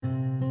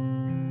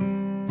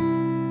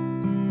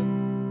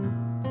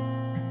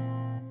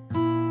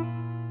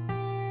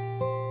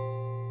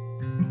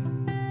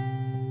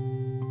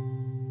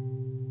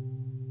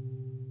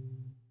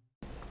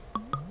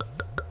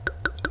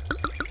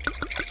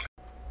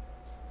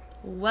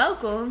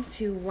Welcome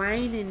to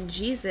Wine and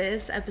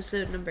Jesus,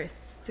 episode number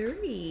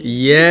 3.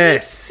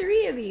 Yes.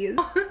 3 of these.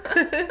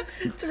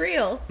 It's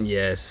real.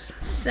 Yes.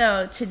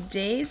 So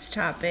today's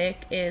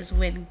topic is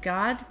when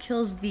God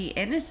kills the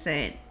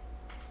innocent.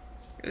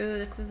 Ooh,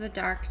 this is a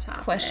dark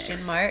topic.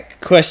 Question mark.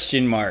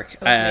 Question mark.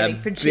 I was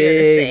waiting for Gio to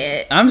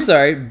say it. I'm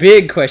sorry,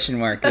 big question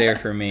mark there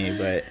for me,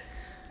 but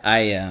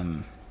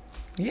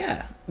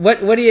yeah.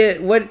 What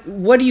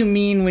do you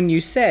mean when you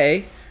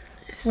say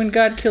when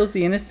God kills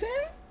the innocent?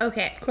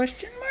 Okay.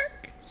 Question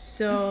mark.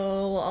 So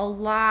a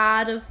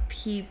lot of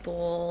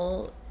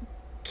people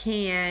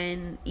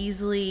can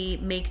easily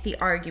make the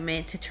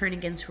argument to turn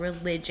against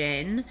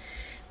religion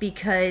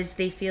because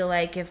they feel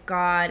like if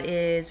God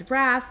is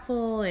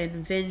wrathful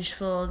and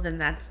vengeful, then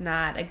that's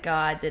not a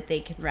God that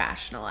they can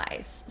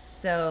rationalize.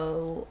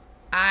 So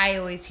I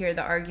always hear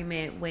the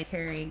argument when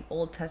comparing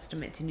Old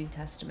Testament to New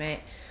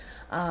Testament.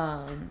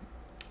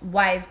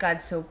 Why is God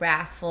so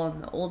wrathful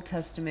in the Old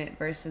Testament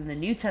versus in the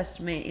New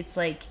Testament? It's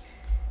like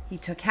he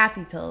took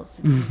happy pills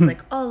and he's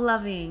like all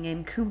loving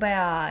and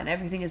kumbaya and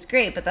everything is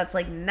great, but that's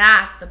like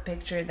not the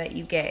picture that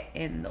you get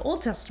in the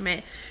Old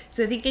Testament.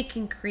 So I think it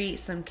can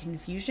create some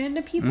confusion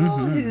to people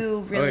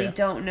who really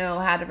don't know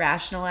how to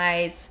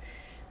rationalize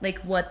like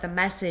what the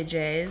message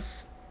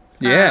is.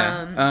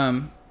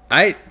 Yeah.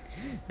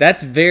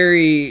 That's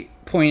very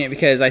poignant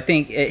because I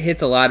think it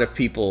hits a lot of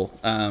people.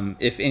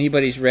 If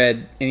anybody's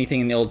read anything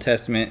in the Old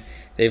Testament,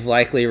 they've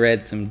likely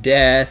read some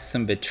death,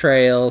 some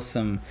betrayal,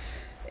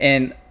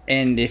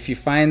 and if you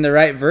find the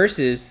right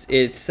verses,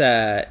 it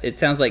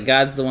sounds like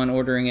God's the one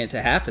ordering it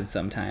to happen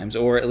sometimes,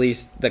 or at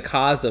least the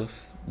cause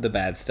of the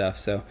bad stuff.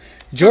 So,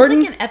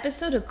 Jordan, sounds like an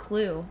episode of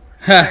Clue.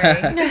 Sorry.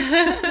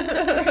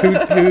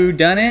 who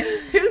done it?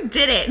 Who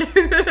did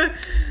it?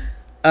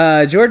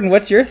 Jordan,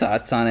 what's your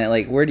thoughts on it?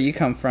 Like, where do you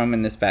come from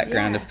in this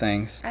background of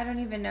things? I don't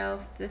even know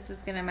if this is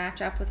going to match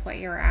up with what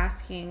you were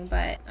asking,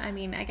 but I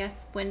mean, I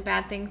guess when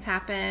bad things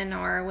happen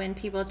or when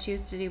people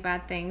choose to do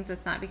bad things,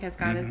 it's not because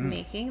God is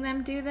making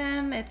them do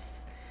them.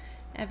 It's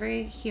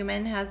every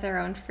human has their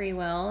own free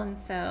will, and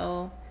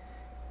so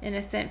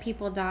innocent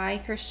people die,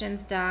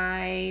 Christians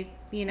die,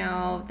 you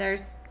know,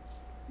 there's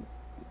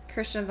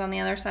Christians on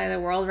the other side of the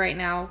world right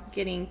now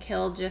getting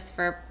killed just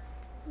for,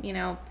 you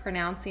know,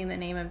 pronouncing the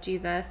name of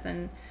Jesus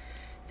and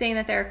saying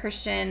that they're a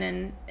Christian,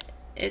 and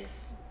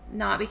it's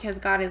not because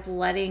God is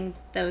letting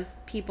those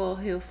people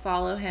who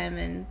follow him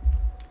and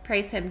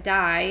praise him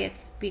die.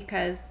 It's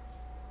because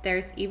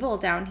there's evil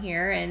down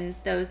here, and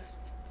those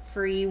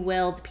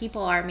free-willed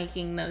people are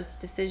making those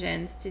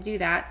decisions to do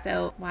that.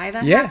 So why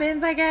that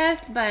happens, I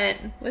guess, but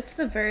what's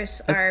the verse?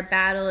 Our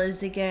battle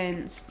is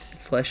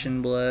against flesh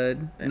and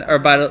blood.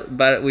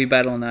 We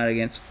battle not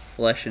against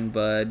flesh and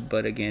blood,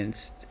 but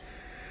against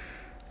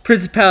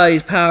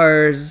principalities,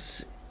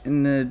 powers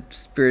in the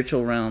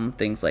spiritual realm,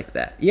 things like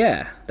that.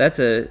 Yeah, that's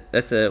a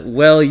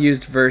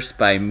well-used verse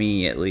by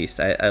me, at least.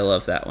 I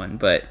love that one.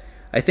 But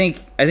I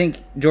think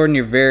Jordan,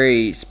 you're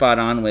very spot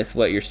on with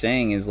what you're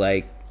saying. Is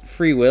like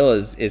free will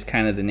is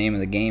kind of the name of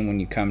the game when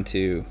you come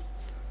to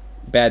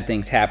bad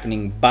things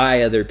happening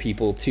by other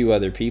people to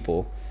other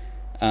people.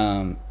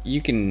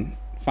 You can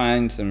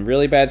find some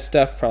really bad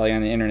stuff probably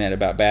on the internet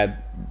about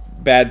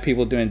bad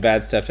people doing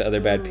bad stuff to other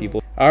bad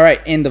people. All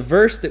right, and the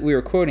verse that we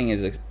were quoting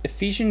is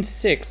Ephesians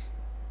 6,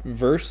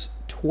 verse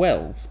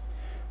 12.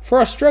 For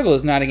our struggle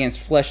is not against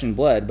flesh and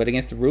blood, but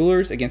against the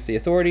rulers, against the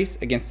authorities,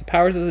 against the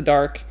powers of the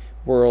dark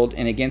world,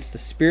 and against the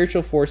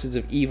spiritual forces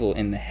of evil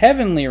in the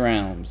heavenly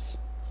realms.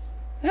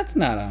 That's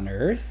not on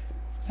earth.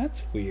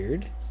 That's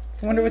weird.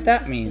 I wonder what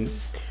that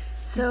means.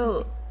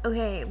 So,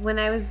 okay, when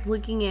I was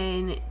looking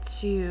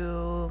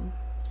into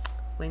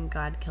when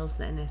God kills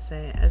the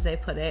innocent, as I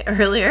put it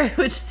earlier,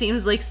 which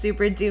seems like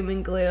super doom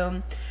and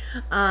gloom,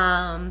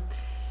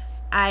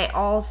 I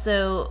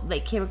also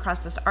came across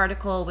this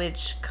article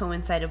which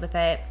coincided with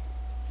it,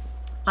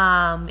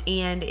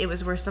 and it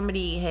was where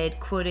somebody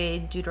had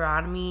quoted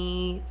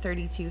Deuteronomy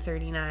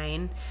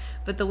 32:39,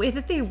 but the way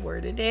that they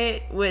worded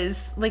it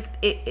was like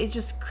it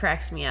just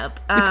cracks me up.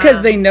 It's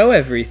because they know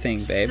everything,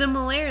 babe.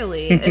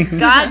 Similarly, if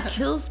God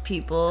kills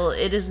people,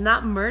 it is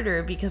not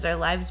murder because our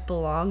lives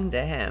belong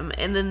to him.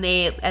 And then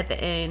they, at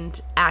the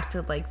end,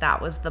 acted like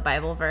that was the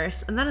Bible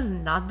verse. And that is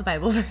not the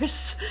Bible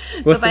verse.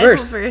 What's the Bible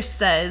verse? verse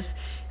says,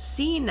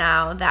 "See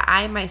now that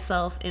I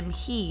myself am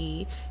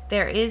he,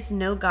 there is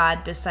no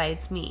God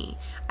besides me.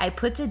 I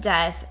put to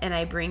death and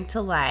I bring to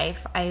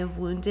life. I have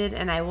wounded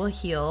and I will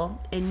heal,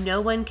 and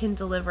no one can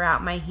deliver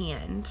out my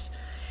hand."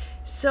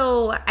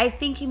 So I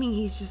think,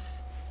 he's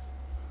just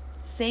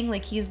saying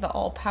like he's the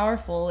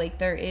all-powerful, like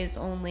there is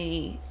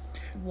only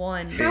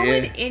one. How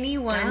would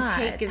anyone God.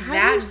 take How do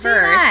that you say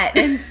verse that?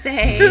 and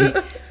say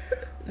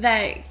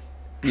that?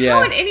 Yeah.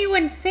 How would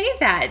anyone say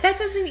that? That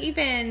doesn't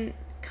even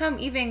come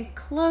even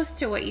close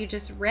to what you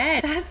just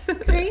read. That's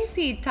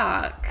crazy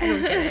talk. I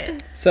don't get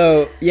it.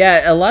 So,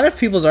 yeah, a lot of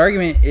people's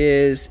argument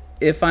is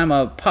if I'm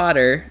a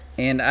potter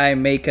and I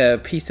make a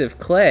piece of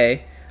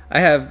clay, I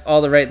have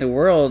all the right in the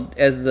world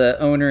as the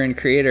owner and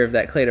creator of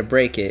that clay to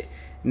break it.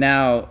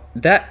 Now,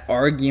 that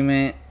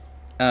argument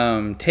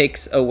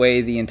takes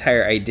away the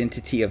entire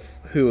identity of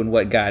who and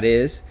what God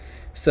is.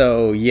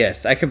 So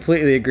yes, I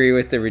completely agree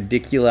with the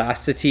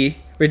ridiculosity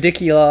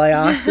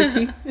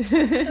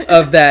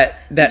of that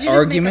Did you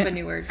argument. Just make up a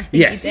new word?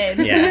 Yes, you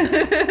did.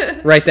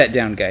 yeah. Write that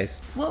down,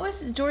 guys. What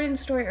was Jordan's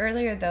story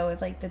earlier though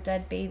with like the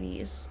dead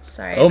babies?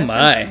 Sorry. Oh that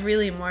my! sounds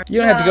really more. You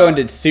don't have to go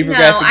into super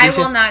graphic No, I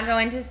detail. will not go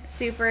into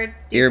super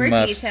duper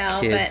Earmuffs, detail.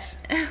 kids.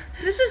 But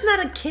This is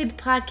not a kid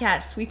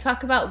podcast. We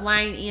talk about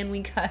wine and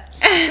we cuss.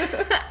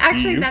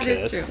 actually, You that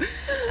is cuss. true.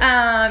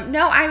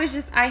 No,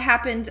 I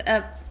happened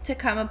to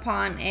come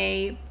upon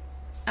a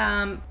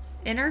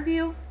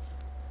interview.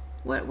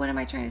 What am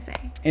I trying to say?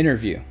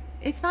 Interview.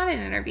 It's not an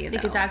interview,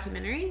 Like though. a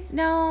documentary?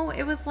 No,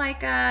 it was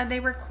like they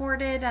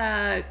recorded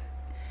not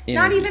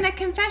Interview. even a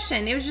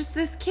confession. It was just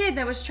this kid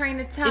that was trying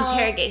to tell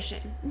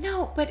Interrogation.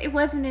 No, but it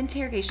was an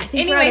interrogation.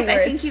 think we're out Anyways, of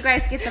I think words. you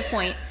guys get the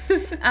point.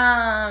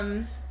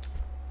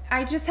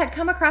 I just had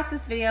come across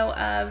this video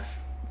of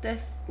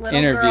this little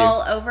Interview.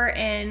 girl over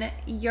in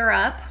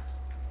Europe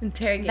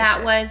Interrogation.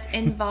 that was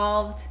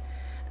involved.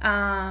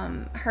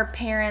 Her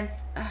parents,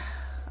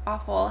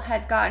 awful,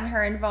 had gotten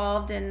her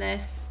involved in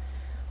this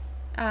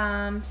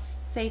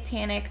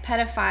satanic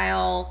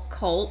pedophile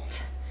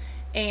cult.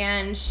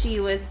 And she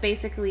was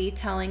basically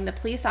telling the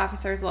police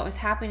officers what was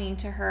happening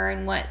to her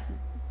and what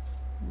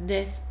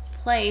this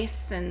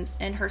place and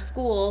her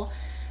school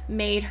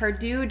made her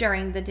do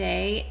during the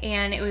day.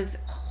 And it was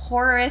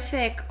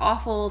horrific,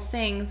 awful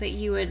things that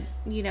you would,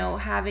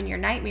 have in your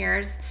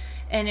nightmares.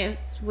 And it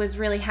was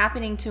really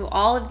happening to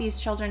all of these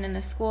children in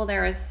the school.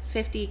 There was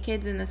 50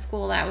 kids in the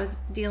school that was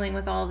dealing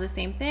with all of the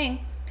same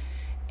thing.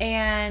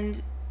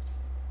 And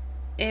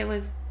it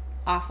was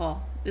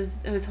awful. It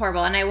was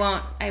horrible. And I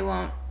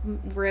won't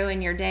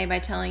ruin your day by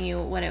telling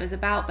you what it was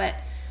about, but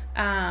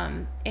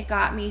it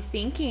got me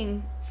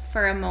thinking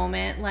for a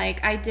moment.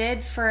 Like I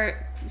did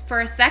for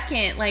a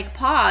second, like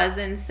pause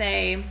and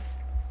say,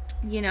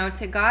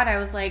 to God, I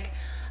was like,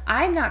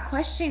 I'm not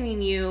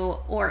questioning you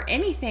or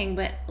anything,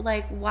 but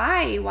like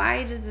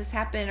why does this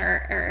happen,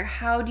 or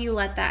how do you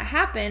let that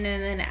happen?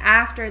 And then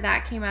after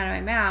that came out of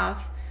my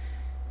mouth,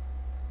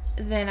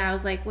 then I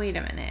was like, wait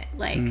a minute,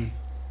 like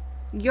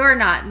you're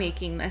not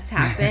making this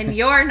happen.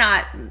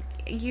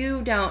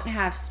 You don't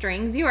have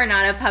strings. You are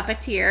not a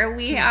puppeteer.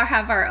 We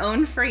have our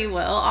own free will.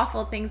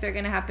 Awful things are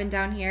going to happen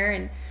down here.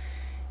 And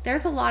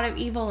there's a lot of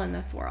evil in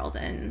this world.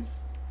 And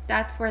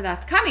that's where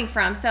that's coming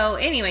from. So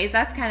anyways,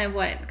 that's kind of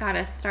what got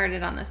us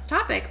started on this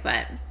topic.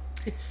 But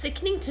it's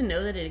sickening to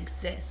know that it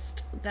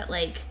exists. That,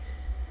 like,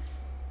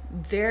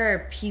 there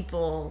are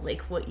people,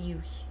 like what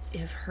you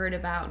have heard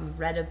about and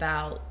read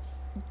about,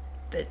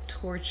 that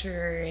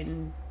torture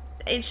and...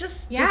 It's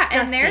just disgusting.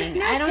 And there's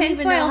no I don't even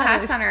know tinfoil how to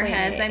hats on our explain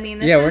heads. it. I mean,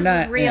 this Yeah, we're is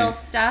not- real yeah.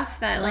 stuff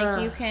that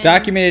like you can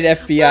Documented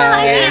FBI. Well,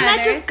 I mean, Yeah,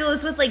 that there's- just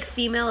goes with like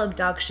female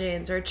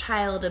abductions or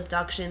child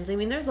abductions. I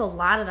mean, there's a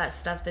lot of that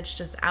stuff that's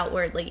just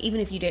outward. Like,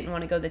 even if you didn't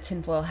want to go the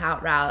tinfoil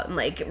hat route and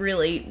like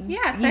really, Yeah,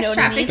 you sex know what I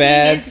trafficking mean?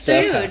 Bad is stuff.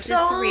 huge. There's It's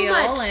so real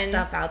much and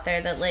stuff out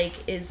there that like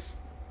is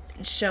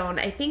shown.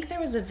 I think there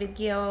was a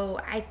video.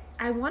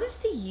 I want to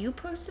say you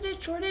posted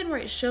it, Jordan, where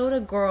it showed a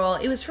girl.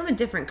 It was from a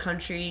different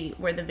country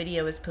where the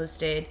video was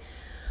posted.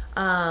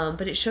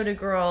 But it showed a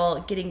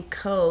girl getting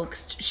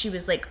coaxed. She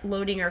was like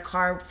loading her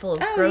car full of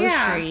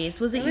groceries.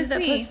 Yeah. Was it you was that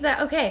me. posted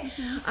that? Okay.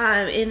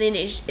 And then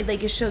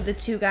it showed the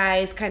two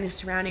guys kind of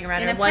surrounding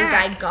around In her. a One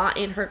guy pack. got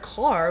in her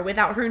car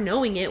without her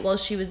knowing it while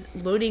she was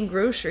loading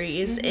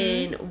groceries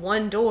in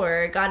one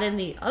door, got in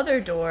the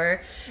other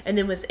door, and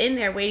then was in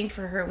there waiting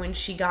for her when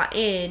she got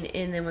in,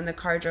 and then when the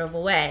car drove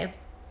away.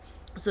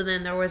 So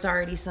then there was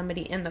already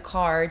somebody in the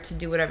car to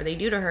do whatever they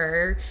do to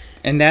her.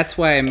 And that's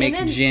why I make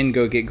then- Jen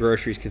go get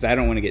groceries, because I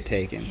don't want to get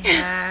taken.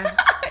 Yeah,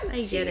 I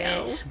get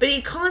Gio. it. But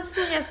he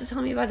constantly has to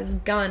tell me about his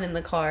gun in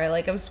the car.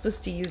 Like, I'm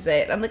supposed to use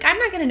it. I'm like, I'm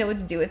not going to know what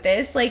to do with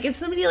this. Like, if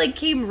somebody, like,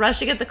 came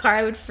rushing at the car,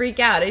 I would freak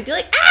out. I'd be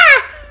like,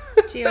 ah!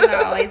 Geo's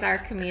are always our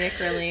comedic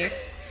relief.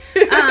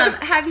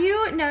 Have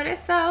you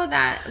noticed, though,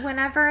 that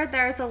whenever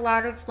there's a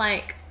lot of,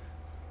 like,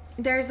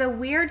 there's a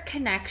weird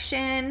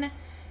connection,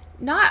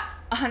 not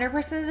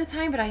 100% of the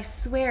time, but I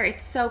swear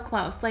it's so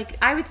close. Like,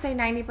 I would say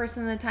 90%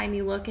 of the time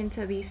you look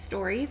into these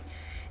stories,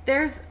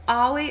 there's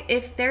always,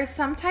 if there's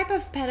some type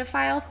of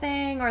pedophile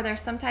thing or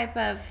there's some type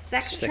of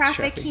sex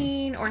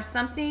trafficking or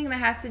something that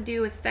has to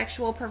do with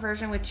sexual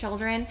perversion with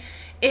children,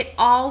 it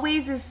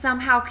always is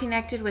somehow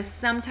connected with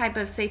some type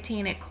of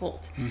satanic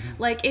cult.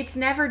 Like, it's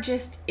never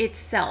just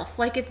itself.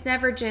 Like, it's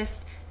never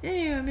just,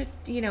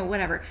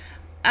 whatever.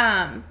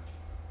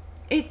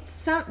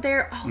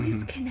 They're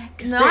always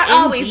connected. Not they're in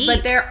always, deep.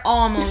 but they're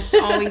almost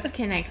always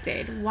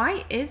connected.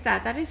 Why is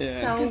that? That is so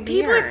Because weird.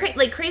 people are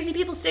like crazy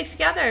people stick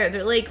together.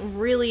 They're like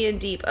really in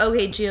deep.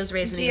 Okay, Gio's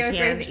raising his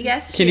hand.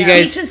 Yes, Can you Gio.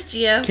 guys- Teach us,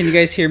 Gio. Can you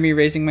guys hear me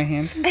raising my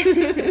hand?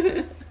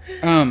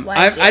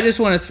 Why, Jen? I just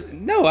want to...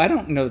 No, I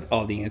don't know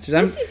all the answers.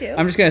 Yes, you do.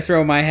 I'm just going to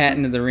throw my hat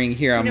into the ring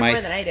here on know my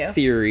more than I do.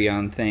 theory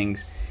on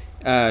things.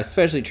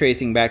 Especially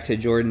tracing back to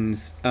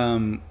Jordan's,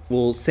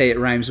 we'll say it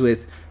rhymes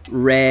with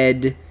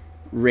red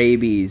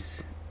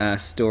rabies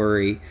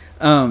story.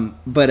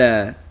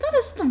 That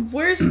is the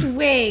worst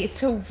way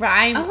to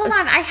rhyme. Oh, hold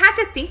on. I had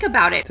to think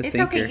about it. It's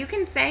thinker. okay. You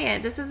can say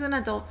it. This is an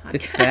adult podcast.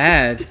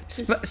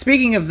 It's bad.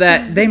 Speaking of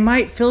that, they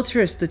might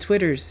filter us, the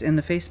Twitters and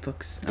the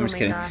Facebooks. I'm just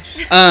kidding.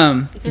 Gosh.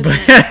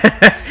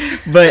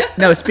 But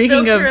no,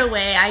 speaking Filter of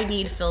away. I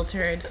need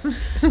filtered.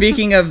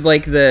 speaking of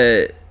like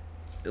the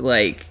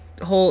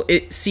whole,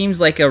 it seems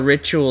like a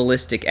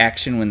ritualistic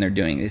action when they're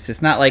doing this.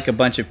 It's not like a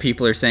bunch of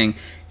people are saying,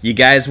 you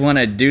guys want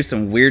to do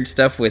some weird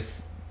stuff with,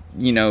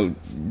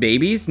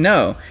 babies.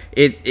 No,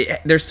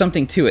 there's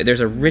something to it. There's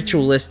a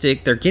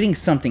ritualistic, they're getting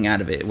something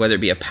out of it, whether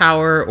it be a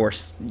power or,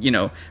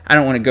 I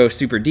don't want to go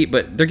super deep,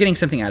 but they're getting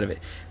something out of it.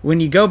 When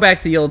you go back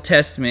to the Old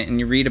Testament and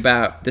you read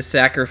about the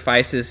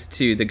sacrifices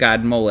to the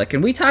god Molech,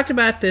 and we talked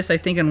about this, I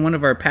think, in one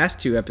of our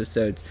past 2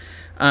 episodes,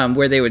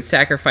 where they would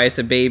sacrifice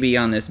a baby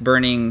on this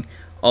burning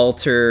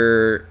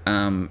altar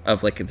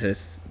of like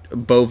this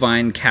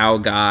bovine cow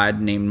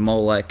god named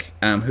Molech,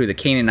 who the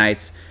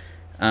Canaanites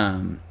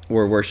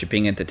were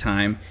worshiping at the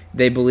time.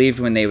 They believed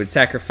when they would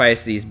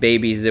sacrifice these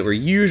babies that were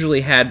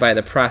usually had by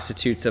the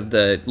prostitutes of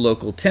the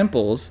local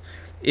temples,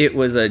 it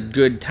was a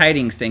good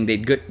tidings thing.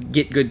 They'd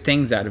get good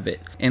things out of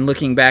it. And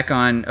looking back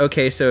on,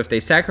 okay, so if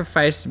they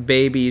sacrificed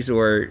babies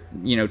or,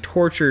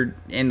 tortured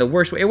in the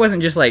worst way, it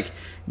wasn't just like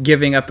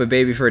giving up a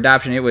baby for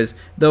adoption. It was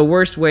the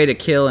worst way to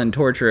kill and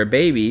torture a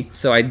baby.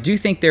 So I do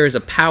think there is a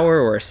power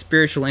or a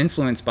spiritual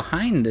influence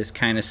behind this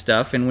kind of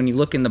stuff. And when you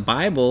look in the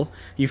Bible,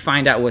 you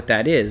find out what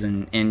that is.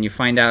 And you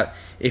find out,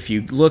 if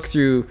you look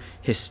through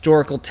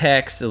historical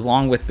texts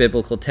along with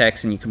biblical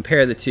texts and you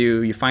compare the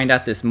two, you find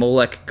out this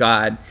Molech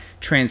god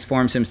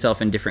transforms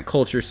himself in different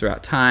cultures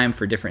throughout time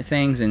for different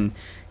things. And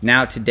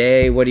now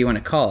today, what do you want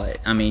to call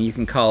it? I mean, you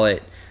can call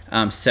it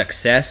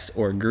success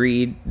or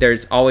greed.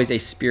 There's always a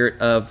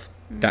spirit of ...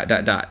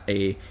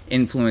 a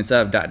influence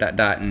of ...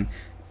 And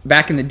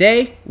back in the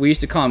day, we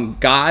used to call them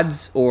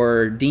gods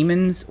or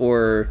demons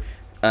or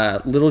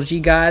little g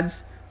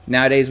gods.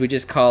 Nowadays, we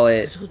just call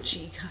it,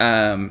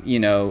 I'm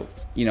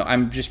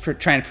just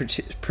trying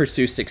to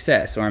pursue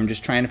success, or I'm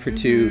just trying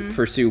to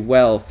pursue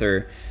wealth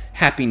or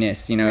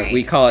happiness. Right.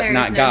 We call it There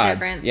not is no gods.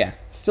 difference. Yeah,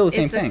 still the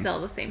same It's thing.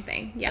 still the same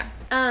thing. Yeah.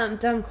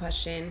 Dumb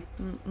question.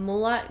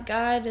 Moloch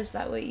god, is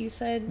that what you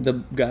said? The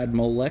god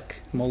Moloch.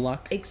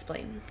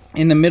 Explain.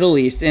 In the Middle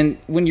East, and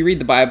when you read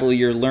the Bible,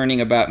 you're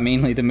learning about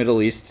mainly the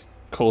Middle East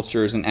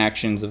cultures and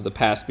actions of the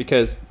past,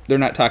 because they're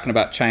not talking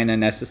about China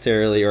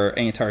necessarily or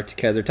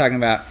Antarctica. They're talking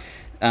about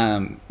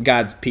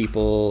God's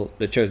people,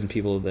 the chosen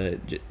people,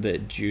 the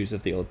Jews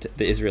of the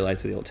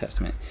Israelites of the Old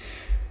Testament.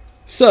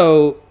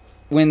 So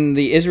when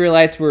the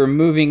Israelites were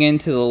moving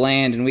into the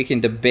land, and we can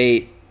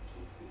debate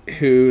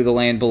who the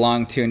land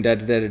belonged to and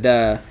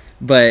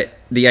but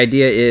the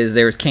idea is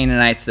there was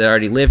Canaanites that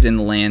already lived in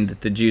the land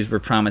that the Jews were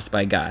promised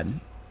by God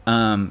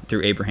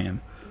through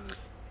Abraham.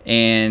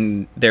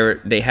 And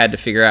they had to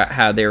figure out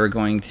how they were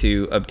going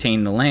to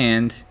obtain the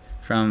land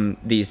from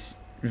these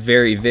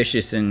very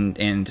vicious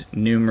and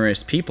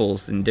numerous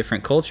peoples in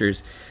different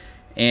cultures.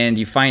 And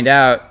you find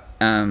out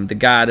the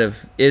God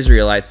of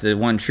Israelites, the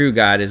one true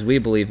God as we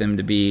believe him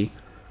to be,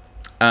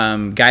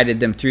 guided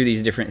them through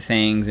these different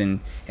things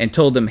and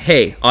told them,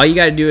 hey, all you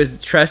got to do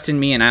is trust in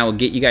me and I will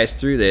get you guys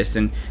through this.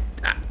 And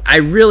I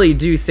really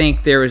do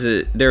think there was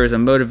a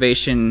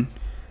motivation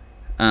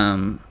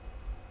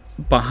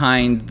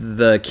behind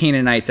the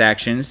Canaanites'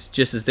 actions,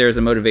 just as there was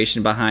a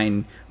motivation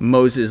behind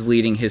Moses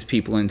leading his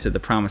people into the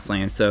promised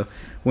land. So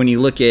when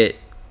you look at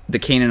the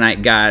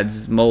Canaanite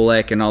gods,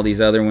 Molech and all these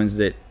other ones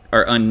that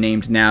are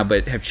unnamed now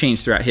but have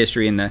changed throughout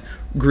history in the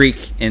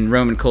Greek and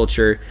Roman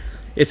culture,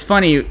 it's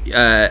funny,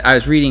 I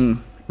was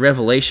reading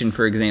Revelation,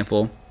 for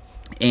example,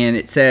 and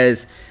it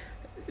says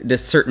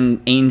this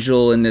certain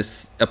angel in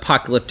this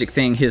apocalyptic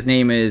thing, his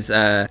name is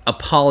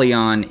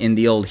Apollyon in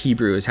the Old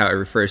Hebrew is how it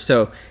refers.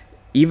 So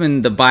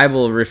even the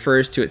Bible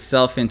refers to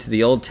itself into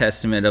the Old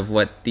Testament of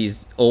what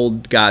these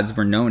old gods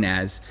were known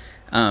as.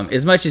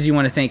 As much as you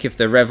want to think if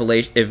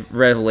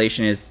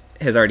Revelation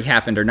has already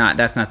happened or not,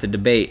 that's not the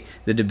debate.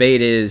 The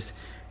debate is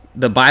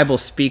the Bible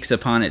speaks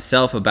upon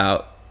itself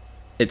about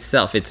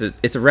itself. It's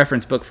a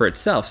reference book for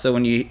itself. So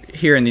when you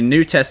hear in the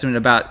New Testament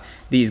about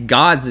these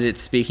gods that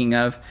it's speaking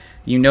of,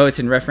 you know it's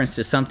in reference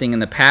to something in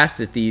the past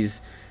that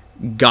these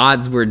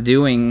gods were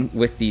doing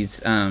with these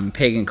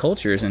pagan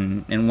cultures,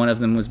 and one of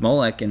them was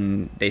Molech,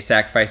 and they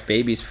sacrificed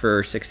babies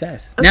for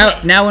success.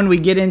 Okay. Now when we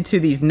get into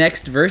these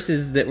next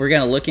verses that we're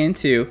going to look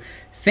into,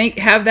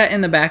 have that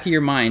in the back of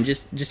your mind.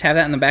 Just have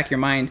that in the back of your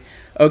mind.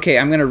 Okay,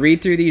 I'm going to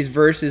read through these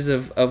verses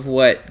of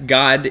what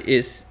God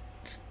is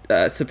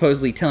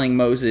supposedly telling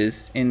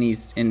Moses in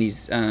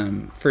these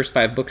first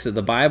 5 books of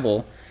the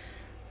Bible.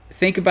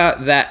 Think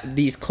about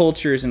these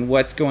cultures and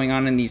what's going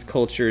on in these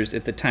cultures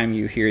at the time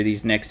you hear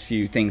these next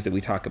few things that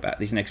we talk about,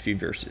 these next few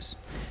verses.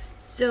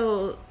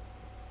 So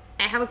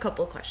I have a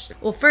couple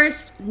questions. Well,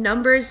 first,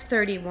 Numbers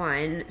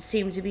 31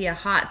 seemed to be a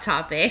hot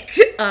topic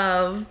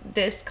of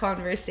this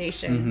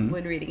conversation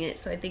when reading it.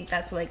 So I think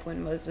that's like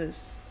when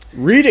Moses...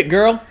 Read it,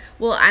 girl.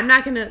 Well, I'm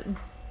not going to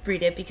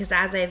read it because,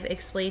 as I've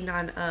explained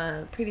on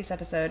a previous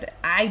episode,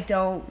 I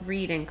don't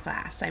read in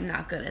class. I'm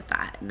not good at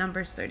that.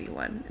 Numbers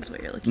 31 is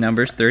what you're looking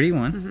Numbers for.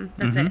 31.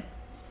 That's it.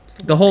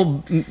 The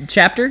whole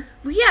chapter?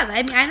 Well, yeah,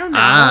 I mean, I don't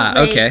know.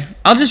 Okay.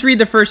 I'll just read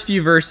the first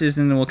few verses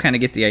and then we'll kind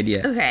of get the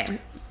idea. Okay.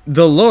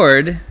 The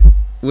Lord,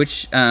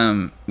 which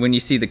when you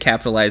see the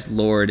capitalized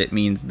Lord, it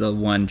means the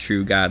one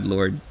true God,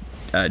 Lord,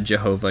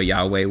 Jehovah,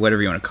 Yahweh,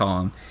 whatever you want to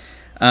call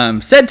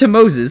him, said to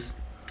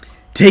Moses,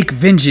 "Take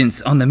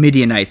vengeance on the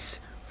Midianites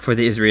for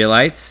the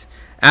Israelites.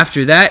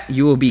 After that,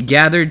 you will be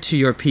gathered to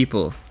your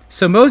people."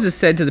 So Moses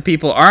said to the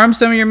people, "Arm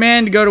some of your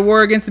men to go to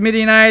war against the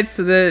Midianites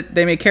so that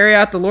they may carry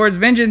out the Lord's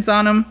vengeance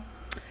on them.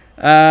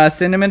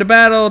 Send them into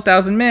battle,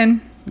 1,000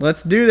 men.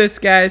 Let's do this,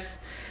 guys."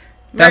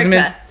 1,000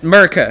 men,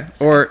 America,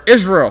 or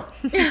Israel.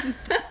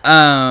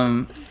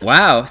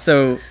 Wow.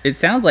 So it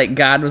sounds like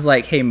God was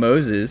like, "Hey,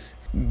 Moses,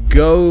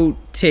 go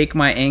take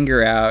my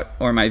anger out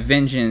or my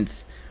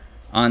vengeance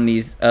on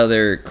these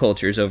other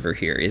cultures over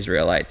here,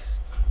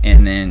 Israelites."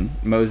 And then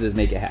Moses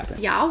make it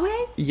happen.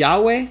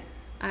 Yahweh?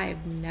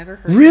 I've never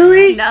heard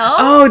Really? of that. No.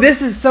 Oh,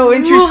 this is so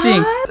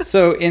interesting. What?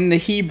 So in the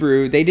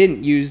Hebrew, they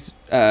didn't use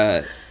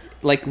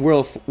like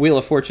Wheel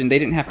of Fortune. They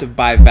didn't have to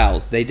buy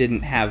vowels. They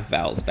didn't have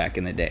vowels back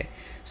in the day.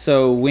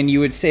 So when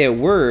you would say a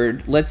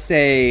word, let's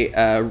say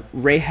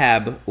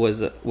Rahab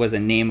was a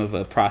name of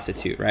a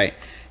prostitute, right?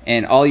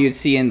 And all you'd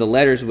see in the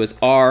letters was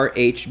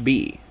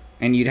RHB,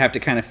 and you'd have to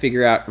kind of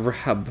figure out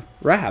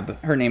Rahab.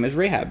 Her name is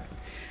Rahab.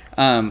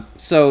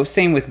 So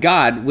same with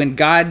God.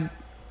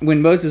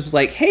 When Moses was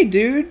like, "Hey,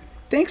 dude,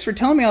 thanks for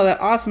telling me all that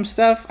awesome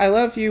stuff. I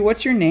love you.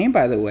 What's your name,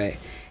 by the way?"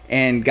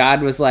 And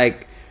God was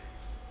like,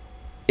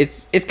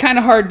 it's kind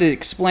of hard to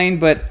explain,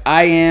 but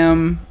I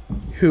am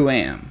who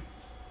am.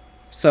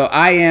 So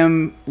I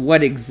am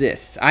what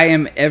exists. I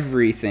am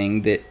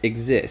everything that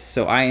exists.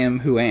 So I am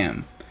who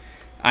am.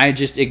 I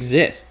just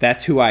exist.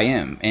 That's who I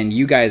am. And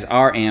you guys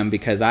are am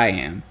because I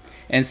am.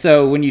 And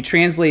so when you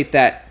translate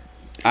that,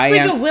 I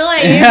am. Like a will I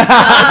am.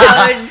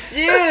 Oh,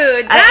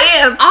 dude, that's I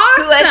am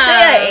awesome. who I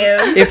say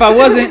I am. If I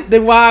wasn't,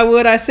 then why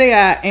would I say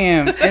I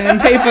am? And in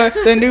paper,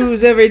 the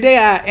news every day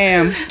I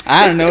am.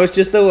 I don't know. It's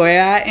just the way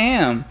I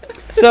am.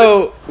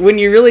 So when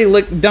you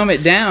really dumb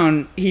it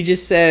down, he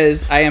just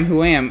says, "I am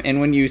who am." And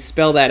when you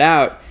spell that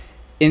out,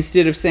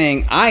 instead of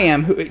saying "I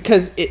am who,"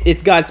 because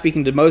it's God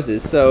speaking to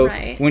Moses. So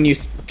Right. when you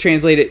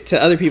translate it to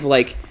other people,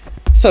 like,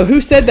 so who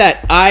said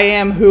that? "I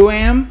am who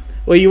am."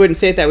 Well, you wouldn't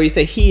say it that way. You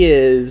say "he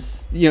is."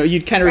 You know,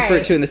 you'd kind of refer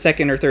Right. to it in the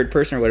second or third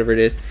person or whatever it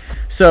is.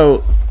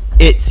 So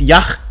it's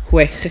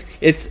Yahweh.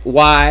 It's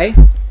Y,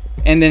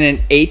 and then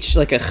an H,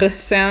 like a Ch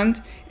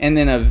sound, and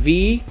then a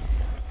V,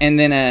 and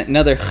then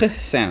another Ch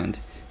sound.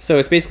 So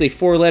it's basically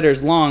 4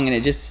 letters long, and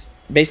it just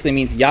basically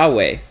means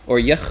Yahweh or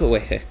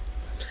Yahweh.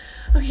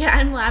 Okay,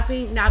 I'm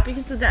laughing not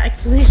because of the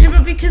explanation,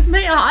 but because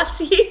my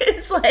Aussie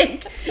is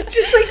like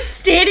just like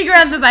standing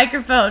around the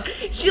microphone.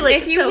 She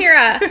like If you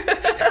hear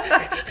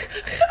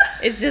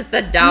it's just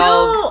a dog.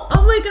 No,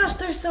 oh my gosh,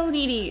 they're so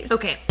needy.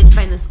 Okay, I did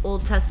find this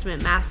Old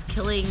Testament mass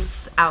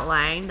killings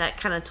outline that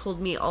kind of told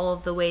me all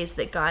of the ways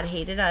that God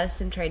hated us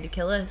and tried to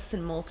kill us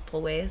in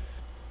multiple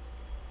ways.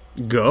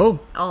 Go.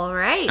 All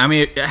right. I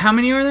mean, how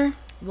many are there?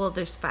 Well,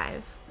 there's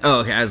 5. Oh,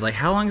 okay. I was like,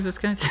 how long is this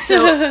going to take?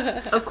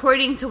 So,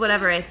 according to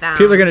whatever I found,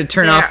 People are going to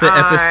turn off the there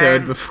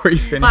episode are before you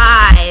finish.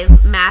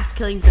 5 mass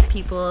killings of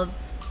people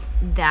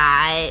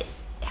that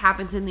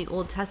happened in the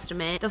Old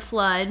Testament. The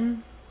flood,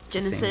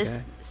 Genesis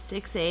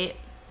 6:8.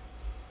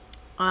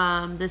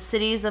 The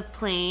cities of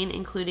plain,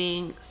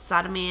 including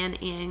Sodom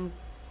and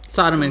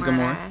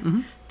Gomorrah.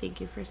 Mm-hmm.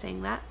 Thank you for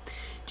saying that.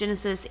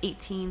 Genesis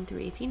 18 through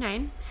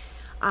 18:9.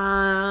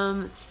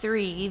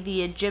 3,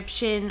 the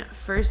Egyptian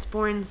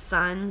firstborn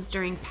sons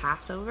during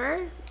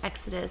Passover,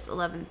 Exodus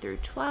 11 through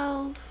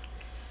 12.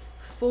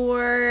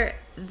 4,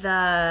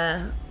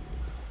 the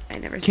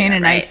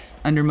Canaanites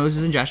under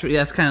Moses and Joshua. Yeah,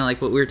 that's kind of like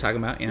what we were talking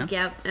about, you know?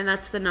 Yep, and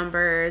that's the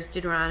Numbers,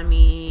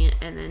 Deuteronomy,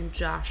 and then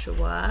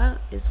Joshua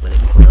is what it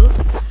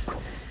quotes.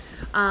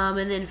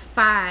 And then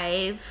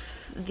 5,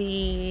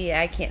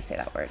 I can't say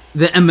that word.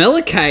 The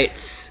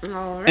Amalekites.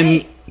 All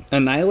right.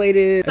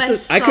 Annihilated. By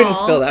I couldn't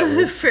spell that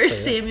word. 1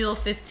 Samuel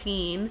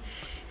 15.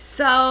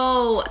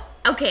 So,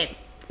 okay.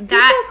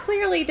 People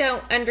clearly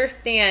don't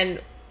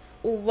understand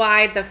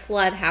why the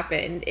flood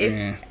happened.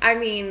 I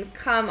mean,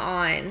 come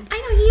on. I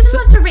know, he even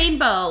left a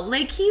rainbow.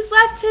 Like, he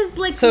left his,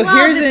 like, So love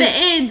here's at the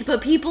end,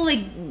 but people,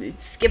 like,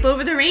 skip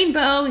over the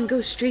rainbow and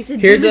go straight to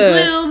doom and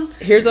gloom.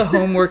 Here's a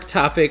homework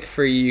topic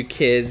for you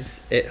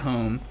kids at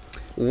home.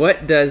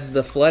 What does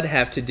the flood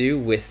have to do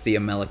with the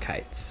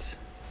Amalekites?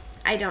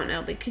 I don't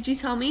know, but could you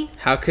tell me?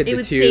 How could it the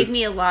would two... save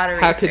me a lot of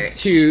research. How could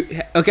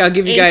two... Okay, I'll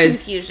give you And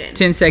guys confusion.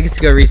 10 seconds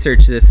to go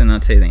research this, and I'll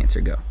tell you the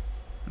answer. Go.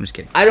 I'm just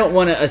kidding. I don't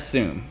want to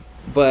assume,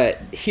 but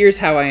here's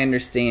how I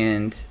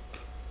understand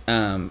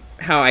how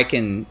I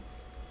can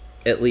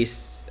at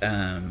least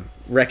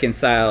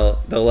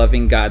reconcile the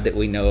loving God that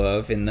we know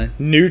of in the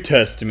New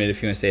Testament,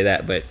 if you want to say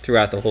that, but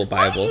throughout the whole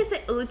Bible. Why is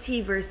it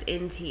OT versus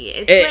NT?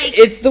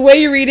 It's the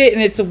way you read it,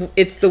 and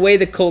it's the way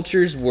the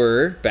cultures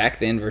were back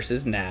then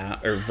versus now,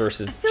 or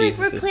versus Jesus'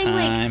 like we're playing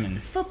time. like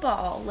and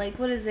football. Like,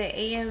 what is it?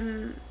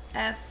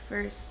 AMF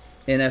versus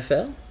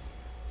NFL?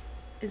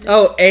 Is it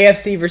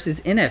AFC versus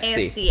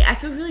NFC. AFC. I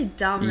feel really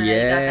dumb that I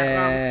got that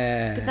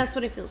wrong. But that's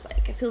what it feels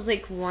like. It feels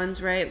like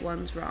one's right,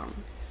 one's wrong.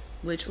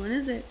 Which one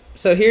is it?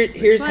 So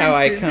here's how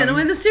I Who's gonna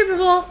win the Super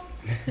Bowl?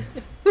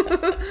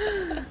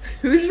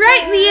 Who's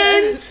right in the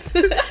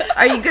end?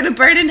 Are you gonna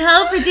burn in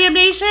hell for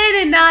damnation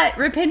and not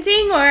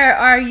repenting, or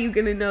are you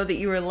gonna know that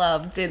you were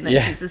loved and that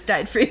Jesus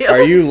died for you?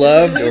 Are you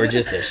loved or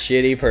just a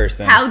shitty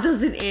person? How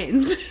does it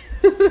end?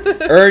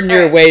 Earn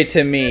your way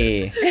to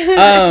me.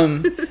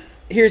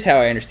 Here's how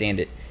I understand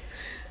it.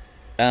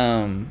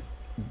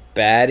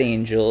 Bad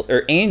angel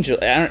or angel.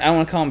 I don't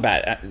want to call them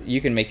bad.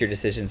 You can make your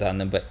decisions on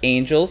them. But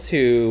angels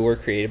who were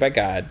created by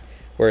God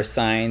were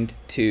assigned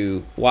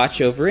to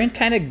watch over and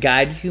kind of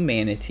guide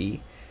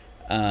humanity.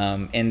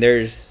 And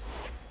there's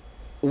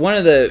one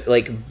of the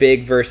like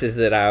big verses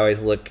that I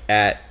always look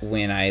at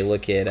when I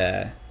look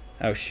at.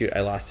 Oh shoot,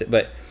 I lost it.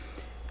 But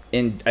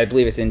I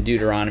believe it's in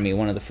Deuteronomy,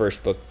 one of the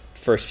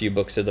first few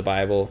books of the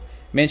Bible,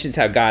 mentions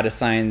how God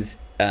assigns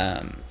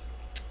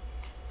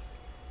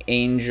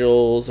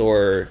angels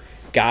or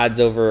gods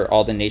over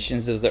all the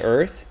nations of the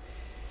earth.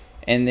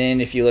 And then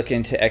if you look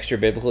into extra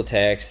biblical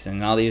texts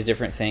and all these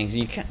different things,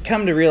 you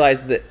come to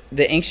realize that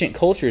the ancient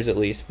cultures at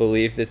least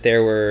believed that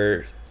there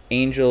were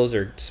angels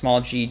or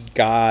small g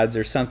gods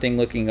or something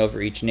looking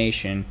over each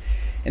nation,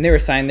 and they were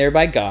assigned there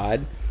by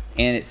God.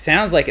 And it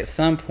sounds like at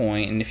some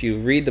point, and if you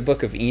read the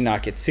book of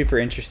Enoch, it's super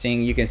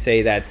interesting. You can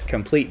say that's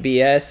complete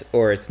BS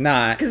or it's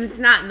not. Because it's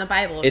not in the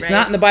Bible, It's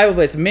not in the Bible,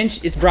 but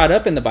it's brought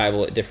up in the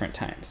Bible at different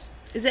times.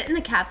 Is it in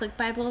the Catholic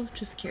Bible?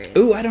 Just curious.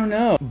 Ooh, I don't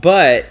know.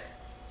 But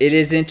it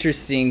is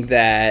interesting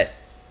that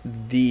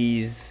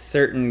these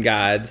certain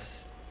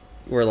gods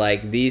were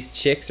like, these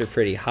chicks are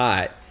pretty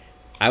hot.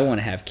 I want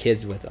to have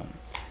kids with them.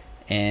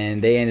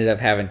 And they ended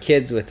up having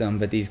kids with them,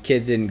 but these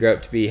kids didn't grow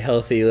up to be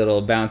healthy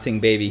little bouncing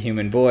baby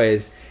human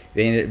boys.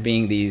 They ended up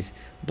being these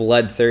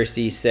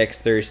bloodthirsty,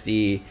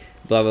 sex-thirsty,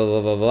 blah, blah,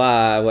 blah, blah,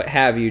 blah, what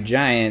have you,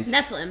 giants.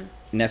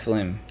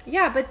 Nephilim.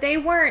 Yeah, but they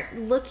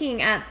weren't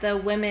looking at the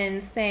women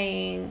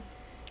saying...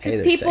 Hey,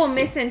 Because people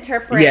sexy.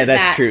 misinterpret Yeah, that's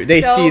that true.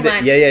 They so see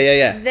that. much.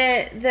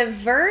 Yeah. The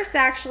verse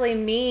actually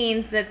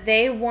means that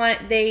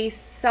they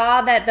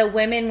saw that the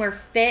women were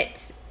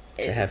fit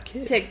To have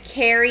kids. to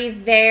carry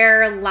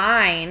their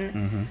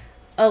line.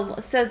 Mm-hmm.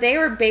 So they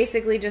were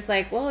basically just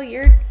like, well,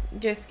 you're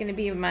just going to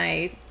be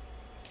my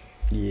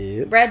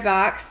bread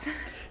box.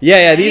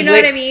 Yeah. These you know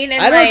what I mean?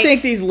 And I don't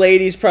think these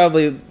ladies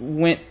probably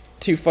went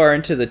too far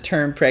into the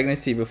term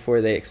pregnancy before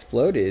they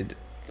exploded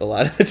a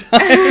lot of the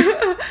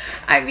times.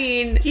 I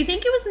mean, do you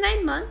think it was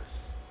 9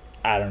 months?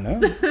 I don't know.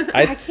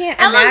 I can't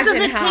how imagine long does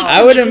it how.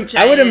 take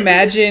I would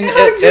imagine How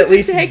long does at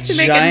least it take to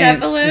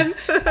giants. make a Nephilim?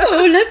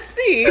 Oh, let's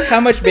see. How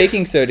much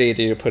baking soda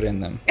do you put in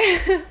them?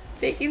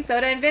 Baking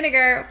soda and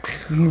vinegar.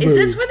 Is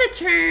this where the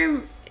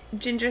term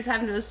gingers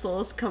have no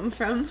souls come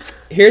from?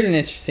 Here's an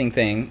interesting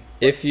thing.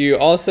 If you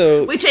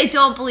also... Which I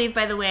don't believe,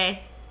 by the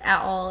way,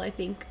 at all. I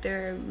think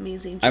they're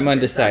amazing gingers I'm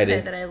undecided,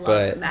 out there that I love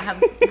but... and that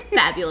have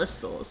fabulous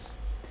souls.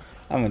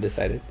 I'm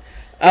undecided.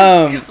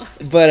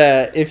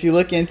 But if you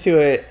look into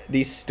it,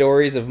 these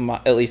stories of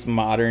at least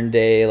modern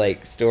day,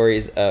 like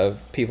stories of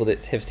people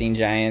that have seen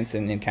giants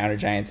and encountered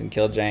giants and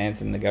killed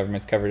giants and the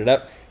government's covered it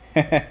up,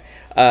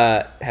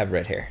 have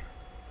red hair.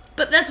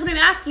 But that's what I'm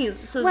asking.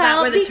 So is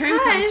that where the term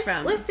comes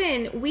from?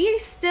 Listen, we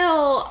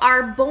still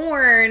are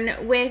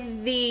born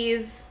with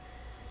these...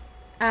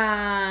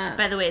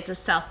 By the way, it's a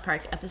South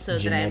Park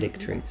episode Genetic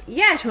that I'm traits.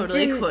 Yes,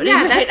 totally quoting.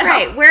 Yeah, right that's now.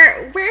 right.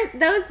 Where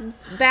those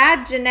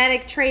bad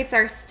genetic traits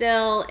are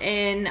still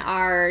in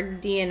our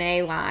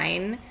DNA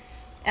line,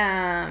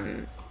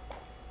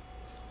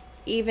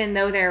 even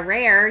though they're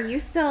rare, you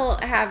still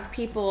have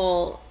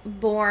people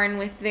born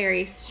with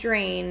very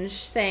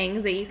strange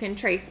things that you can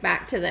trace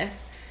back to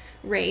this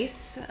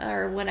race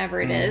or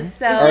whatever it is.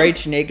 So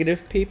RH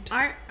negative peeps.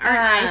 Aren't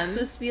I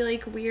supposed to be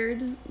like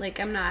weird?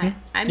 Like I'm not.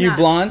 I'm you not.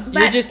 blonde?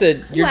 But-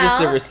 You're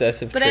just a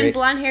recessive But trait. I'm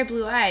blonde hair,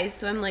 blue eyes,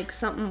 so I'm like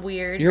something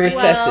weird. You're right?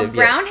 recessive. Well,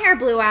 brown yes. hair,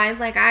 blue eyes,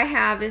 like I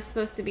have, is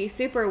supposed to be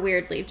super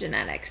weirdly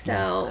genetic.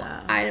 So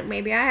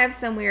maybe I have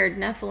some weird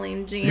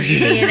Nephilim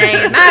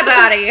DNA in my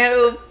body.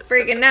 Who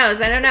freaking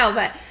knows? I don't know,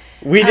 but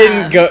We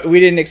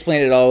didn't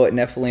explain at all what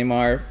Nephilim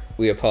are.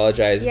 We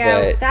apologize,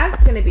 yeah, but that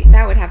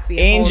would have to be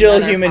a whole angel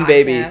nother human podcast.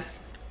 babies.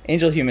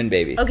 Angel human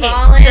babies. Okay,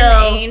 Fallen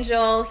so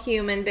angel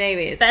human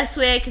babies. best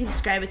way I can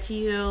describe it to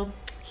you: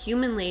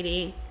 human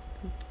lady,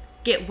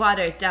 get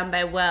water down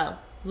by well,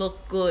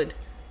 look good.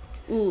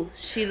 Ooh,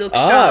 she looks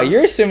strong. Oh,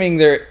 you're assuming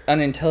they're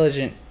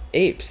unintelligent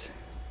apes.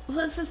 Well,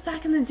 this is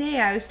back in the day.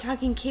 I was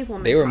talking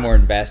cavewoman. They were talk. more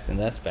advanced than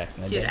us back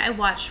in the Dude, day. I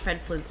watched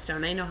Fred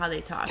Flintstone. I know how they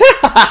talk.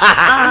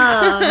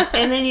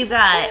 And then you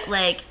got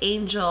like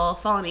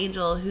fallen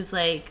angel, who's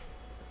like,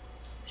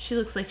 she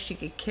looks like she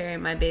could carry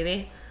my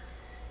baby.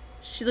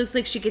 She looks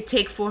like she could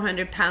take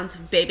 400 pounds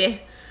of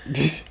baby.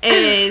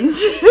 And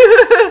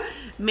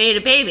made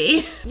a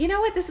baby. You know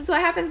what? This is what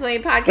happens when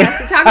we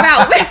podcast. We talk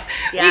about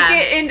we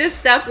get into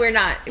stuff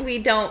we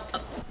don't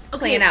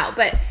plan out.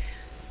 But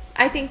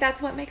I think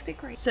that's what makes it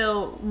great.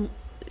 So,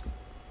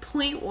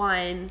 point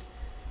 1,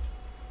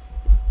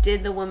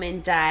 did the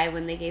woman die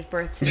when they gave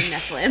birth to the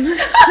Nephilim?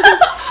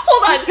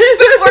 Hold on.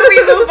 Before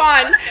we move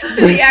on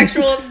to the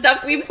actual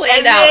stuff we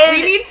planned out,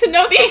 we need to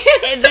know the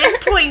answer. And then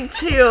point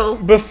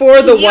 2.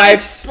 Before the wife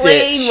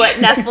explain stitch. what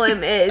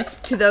Nephilim is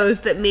to those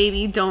that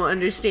maybe don't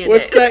understand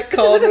What's it. that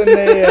called when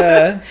they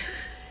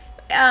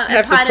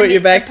have to put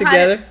you back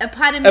together?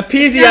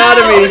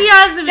 Episiotomy.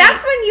 No,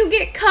 that's when you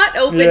get cut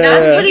open, Yeah.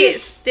 not when you get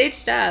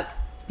stitched up.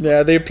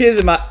 Yeah, the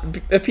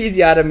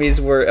episiotomies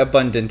were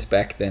abundant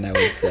back then, I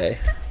would say.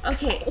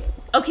 Okay,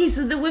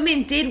 so the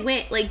women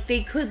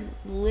they could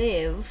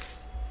live.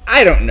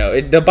 I don't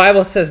know. The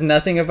Bible says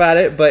nothing about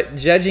it, but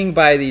judging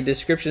by the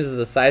descriptions of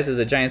the size of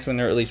the giants when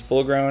they're at least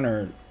full grown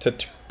or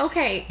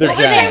Okay. They're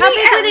giant. How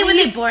big were they when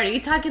they born? Are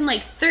you talking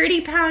like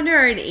 30 pounder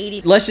or an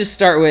 80? Let's just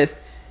start with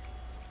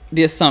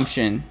the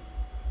assumption.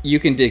 You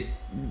can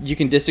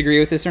disagree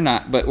with this or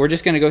not, but we're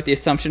just going to go with the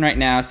assumption right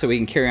now so we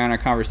can carry on our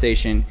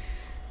conversation.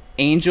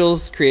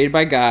 Angels created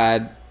by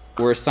God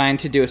were assigned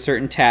to do a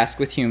certain task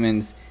with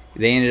humans.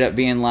 They ended up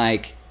being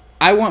like,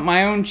 I want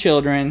my own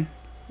children.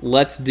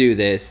 Let's do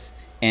this.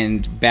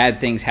 And bad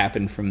things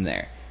happen from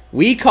there.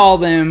 We call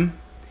them,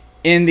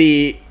 in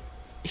the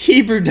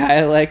Hebrew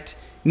dialect,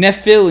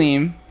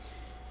 Nephilim,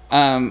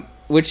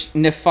 which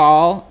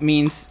Nephal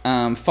means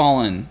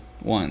fallen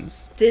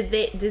ones. Did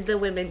the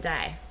women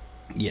die?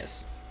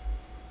 Yes.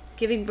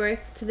 Giving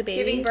birth to the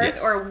baby? Giving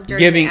birth or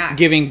during the act?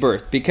 Giving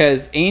birth,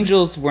 because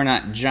angels were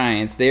not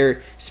giants;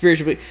 they're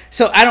spiritual.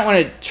 So I don't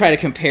want to try to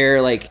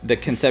compare like the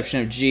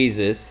conception of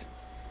Jesus,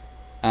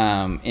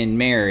 in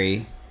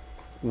Mary,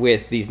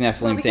 with these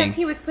Nephilim because things.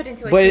 he was put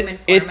into a But human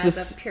form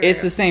as a pure.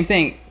 it's the same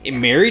thing.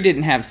 Mary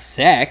didn't have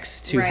sex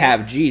to Right.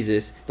 have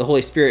Jesus, the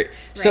Holy Spirit.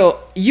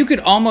 So you could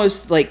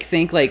almost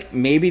think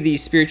maybe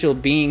these spiritual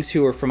beings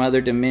who are from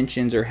other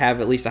dimensions or have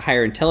at least a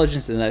higher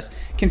intelligence than us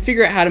can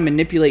figure out how to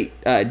manipulate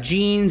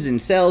genes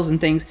and cells and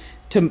things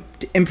to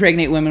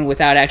impregnate women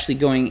without actually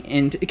going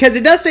into... Because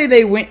it does say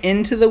they went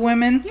into the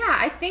women. Yeah,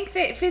 I think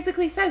that it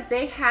physically says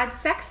they had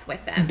sex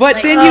with them.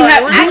 But then you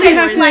have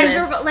to...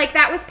 pleasurable, like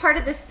that was part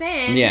of the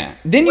sin. Yeah.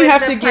 Then you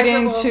have to get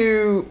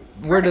into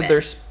where did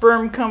their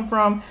sperm come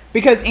from?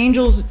 Because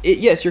angels...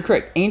 yes, you're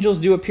correct. Angels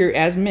do appear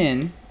as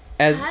men.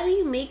 How do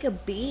you make a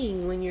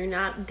being when you're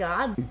not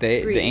God?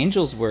 The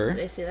angels were.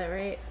 Did I say that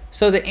right?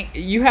 So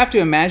you have to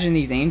imagine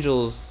these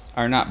angels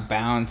are not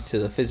bound to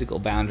the physical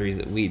boundaries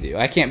that we do.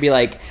 I can't be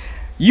like,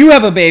 you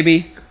have a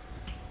baby.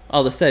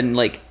 All of a sudden,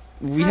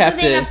 we have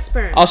to. Have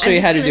sperm? I'll show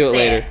you how to do it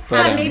later.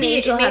 But maybe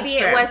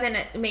it wasn't.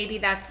 Maybe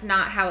that's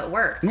not how it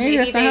works. Maybe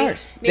that's not how it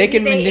works. Maybe they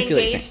can they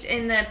manipulate engaged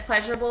in the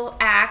pleasurable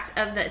act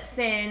of the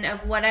sin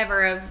of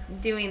whatever of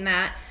doing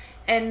that,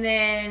 and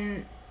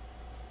then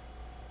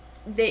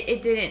they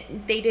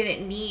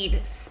didn't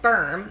need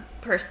sperm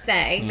per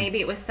se. Maybe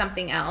it was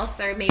something else,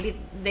 or maybe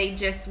they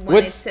just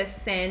wanted to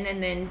sin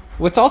and then.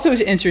 What's also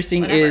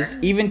interesting is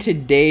whatever. even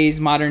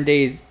today's modern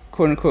days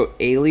quote unquote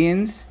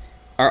aliens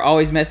are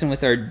always messing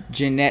with our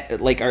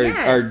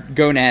our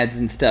gonads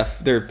and stuff.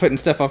 They're putting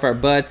stuff off our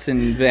butts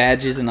and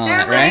vages and all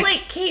that, right?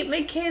 Like Kate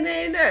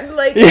McKinnon and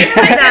like She's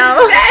like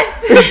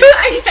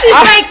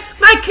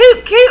my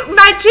choot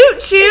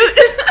choot.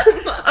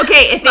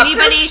 Okay, if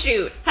anybody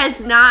has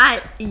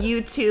not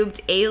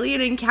YouTubed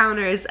Alien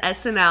Encounters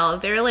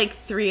SNL, there are like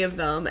 3 of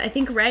them. I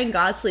think Ryan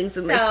Gosling's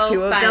in like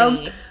 2 of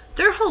them.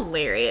 They're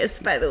hilarious,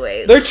 by the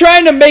way. They're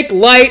trying to make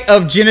light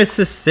of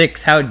Genesis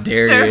 6. How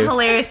dare you? They're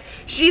hilarious.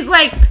 She's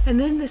like, and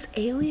then this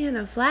alien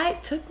of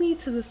light took me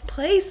to this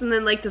place, and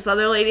then like this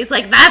other lady's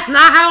like, that's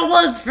not how it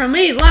was for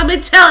me, let me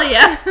tell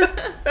you.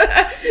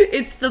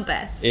 It's the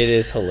best. It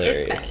is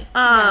hilarious. It's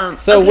funny.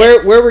 So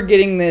where we're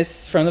getting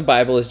this from the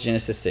Bible is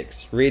Genesis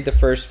 6. Read the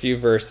first few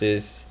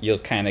verses. You'll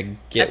kind of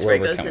get that's where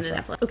we're we're coming from.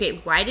 Nephilim. Okay,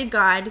 why did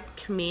God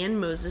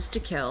command Moses to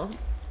kill?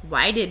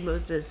 Why did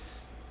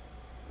Moses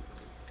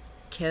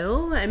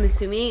kill? I'm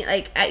assuming.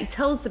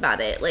 Tell us about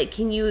it.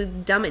 Can you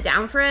dumb it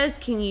down for us?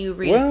 Can you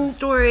read us the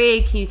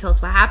story? Can you tell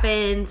us what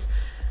happened?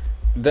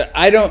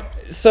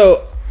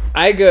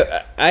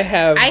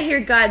 I hear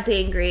God's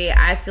angry.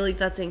 I feel like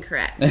that's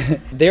incorrect.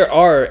 There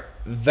are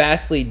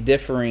vastly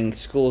differing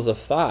schools of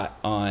thought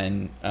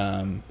on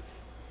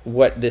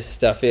what this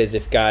stuff is.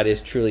 If God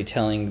is truly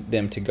telling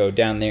them to go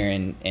down there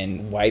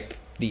and wipe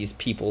these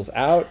peoples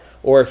out,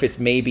 or if it's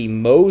maybe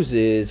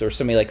Moses or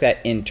somebody like that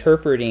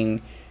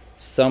interpreting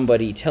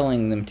somebody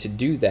telling them to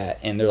do that,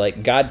 and they're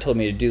like, God told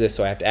me to do this,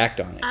 so I have to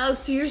act on it. Oh,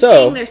 so you're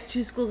saying there's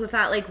 2 schools of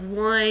thought.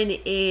 One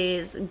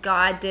is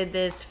God did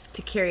this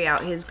to carry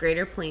out his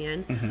greater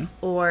plan,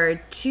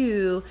 or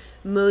 2,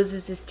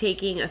 Moses is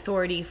taking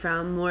authority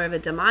from more of a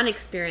demonic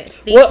spirit.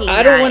 Well,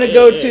 I don't want to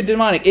go to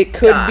demonic. It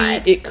could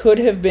be. It could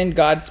have been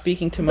God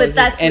speaking to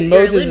Moses, and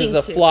Moses is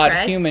a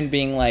flawed human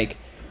being like,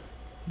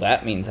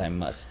 that means I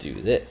must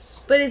do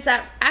this. But is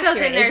that accurate? So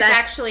then there's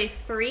actually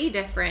 3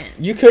 different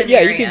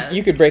scenarios.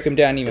 You could break them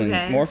down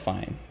even more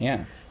fine.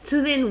 Yeah.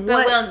 So then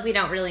what? But we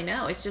don't really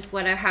know. It's just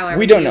however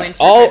we don't know.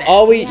 Interpret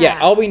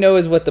all we know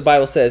is what the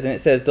Bible says, and it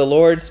says the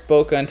Lord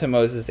spoke unto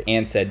Moses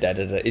and said da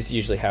da da. It's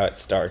usually how it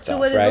starts. So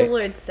what did the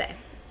Lord say?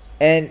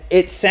 And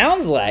it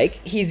sounds like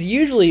he's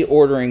usually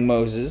ordering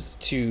Moses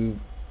to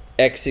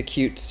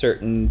execute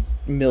certain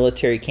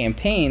military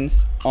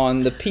campaigns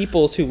on the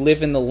peoples who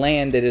live in the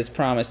land that is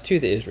promised to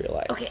the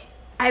Israelites. Okay,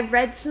 I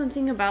read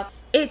something about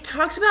it.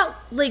 Talked about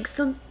like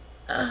some.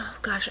 Oh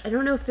gosh, I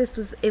don't know if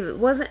it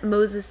wasn't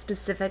Moses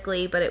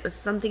specifically, but it was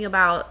something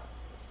about.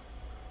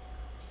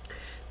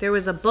 There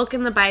was a book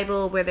in the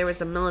Bible where there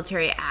was a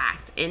military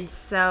act, and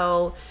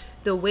so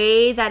the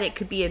way that it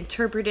could be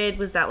interpreted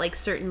was that like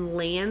certain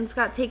lands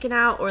got taken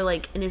out or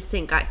like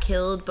innocent got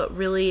killed, but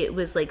really it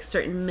was like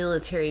certain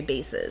military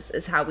bases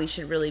is how we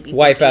should really be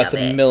wipe out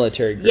the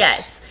military groups.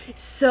 Yes.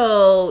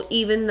 So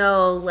even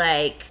though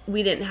like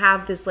we didn't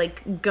have this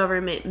like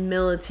government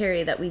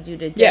military that we do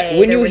today,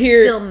 when you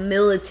hear still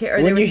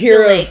military, or there was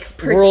still like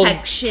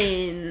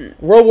protection.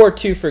 World War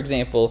II, for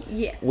example.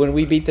 Yeah. When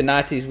we beat the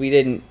Nazis, we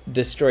didn't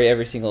destroy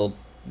every single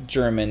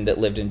German that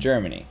lived in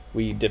Germany.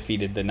 We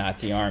defeated the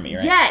Nazi army,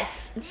 right?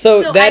 Yes.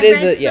 So that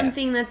is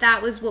something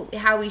that was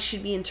how we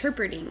should be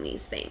interpreting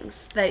these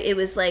things. That it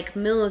was like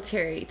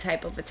military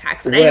type of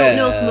attacks. And I don't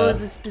know if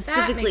Moses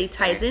specifically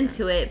ties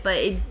into it, but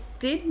it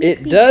did.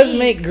 It does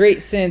make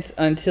great sense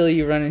until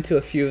you run into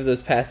a few of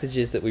those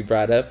passages that we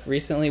brought up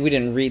recently. We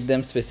didn't read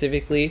them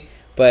specifically,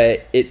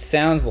 but it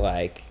sounds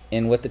like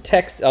in what the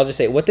text. I'll just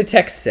say what the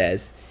text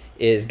says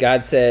is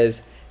God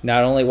says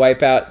not only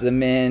wipe out the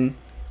men.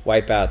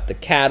 Wipe out the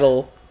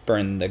cattle,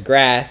 burn the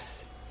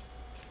grass,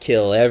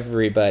 kill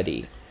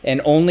everybody.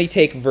 And only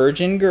take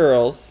virgin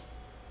girls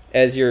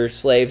as your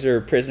slaves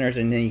or prisoners,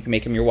 and then you can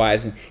make them your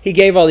wives. And he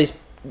gave all these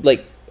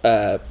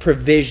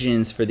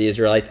provisions for the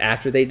Israelites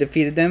after they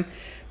defeated them.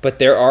 But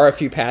there are a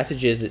few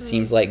passages it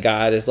seems like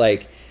God is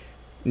like,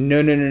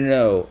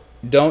 no.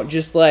 Don't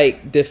just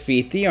like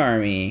defeat the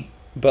army,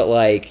 but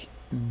like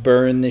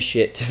burn the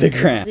shit to the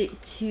ground.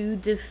 To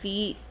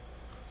defeat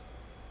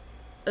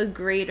a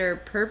greater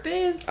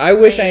purpose? I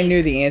wish I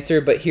knew the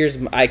answer, but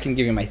I can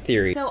give you my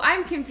theory. So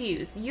I'm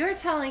confused. You're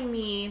telling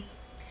me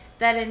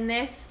that in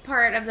this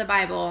part of the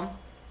Bible,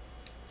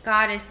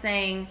 God is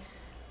saying,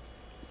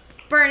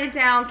 burn it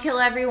down, kill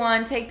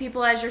everyone, take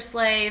people as your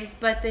slaves,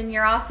 but then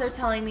you're also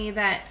telling me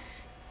that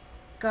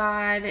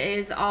God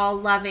is all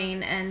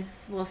loving and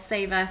will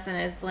save us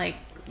and is like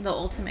the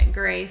ultimate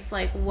grace.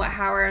 Like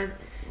how are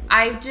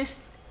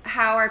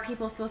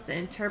people supposed to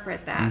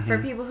interpret that? For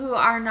people who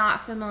are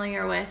not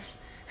familiar with,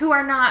 who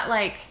are not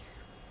like...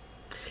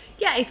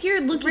 Yeah, if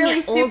you're looking really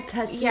at Old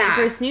Testament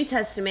versus New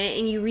Testament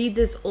and you read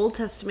this Old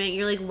Testament,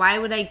 you're like, why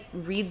would I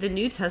read the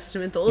New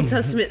Testament? The Old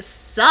Testament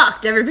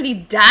sucked. Everybody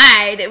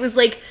died. It was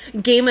like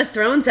Game of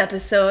Thrones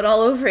episode all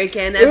over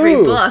again, every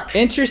book.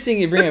 Interesting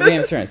you bring up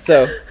Game of Thrones.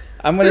 So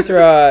I'm going to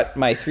throw out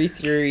my 3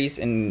 theories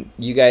and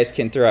you guys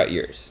can throw out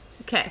yours.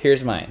 Okay.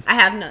 Here's mine. I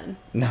have none.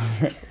 No,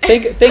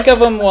 think of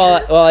them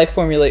while I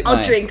formulate mine.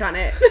 I'll drink on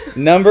it.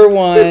 Number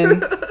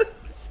 1...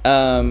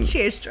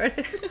 Cheers,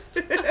 Jordan.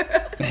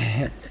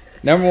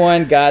 Number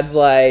 1, God's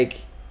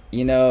like,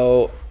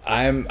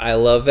 I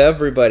love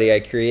everybody. I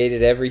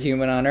created every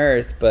human on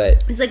earth,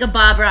 but it's like a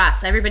Bob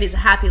Ross. Everybody's a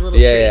happy little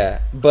tree.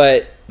 Yeah.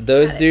 But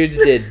those dudes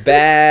did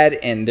bad,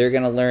 and they're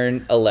gonna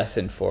learn a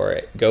lesson for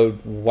it. Go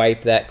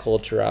wipe that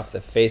culture off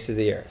the face of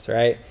the earth,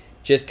 right?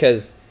 Just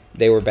because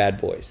they were bad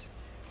boys.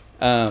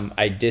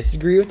 I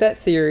disagree with that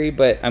theory,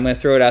 but I'm gonna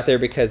throw it out there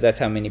because that's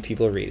how many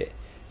people read it.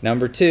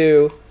 Number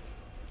 2,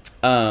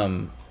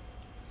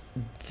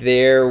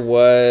 there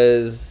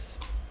was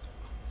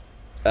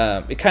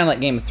kind of like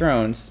Game of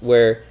Thrones,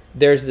 where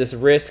there's this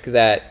risk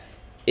that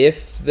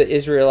if the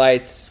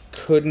Israelites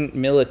couldn't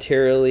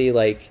militarily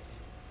like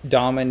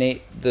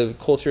dominate the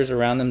cultures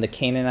around them, the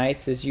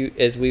Canaanites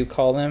as we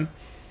call them,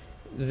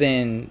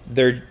 then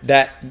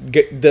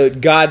the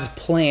God's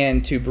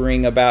plan to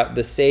bring about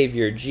the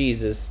Savior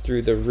Jesus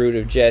through the root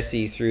of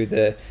Jesse, through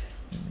the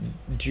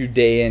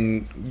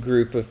Judean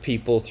group of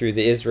people, through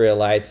the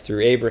Israelites,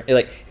 through Abraham,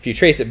 like if you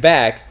trace it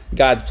back,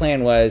 God's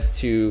plan was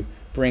to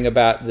bring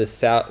about the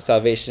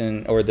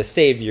salvation or the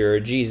Savior,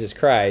 Jesus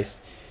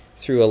Christ,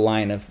 through a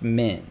line of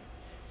men.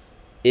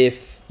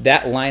 If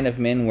that line of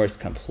men was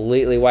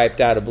completely wiped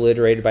out,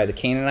 obliterated by the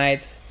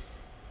Canaanites,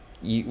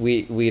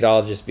 we'd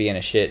all just be in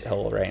a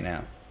shithole right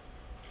now.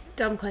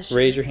 Dumb question.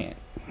 Raise your hand.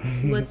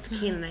 What's the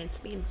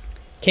Canaanites mean?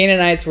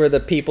 Canaanites were the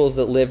peoples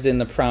that lived in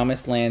the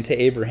promised land to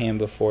Abraham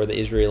before the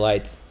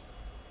Israelites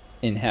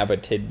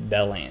inhabited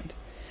the land.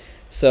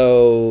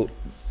 So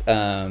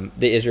the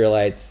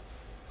Israelites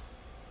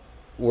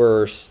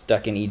were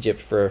stuck in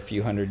Egypt for a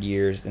few hundred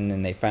years, and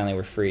then they finally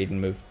were freed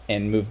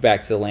and moved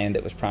back to the land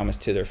that was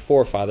promised to their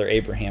forefather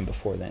Abraham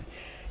before then.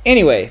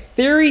 Anyway,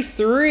 theory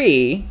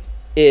 3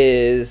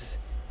 is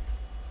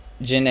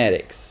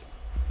genetics,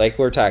 like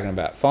we're talking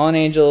about. Fallen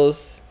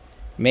angels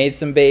made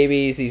some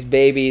babies. These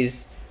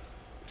babies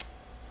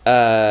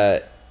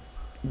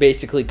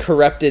basically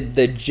corrupted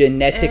the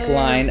genetic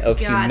line of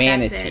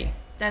humanity.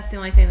 That's the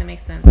only thing that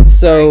makes sense.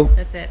 So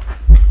that's it.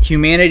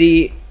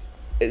 Humanity.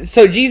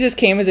 So Jesus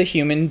came as a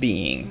human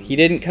being. He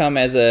didn't come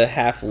as a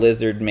half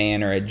lizard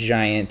man or a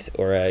giant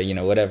or a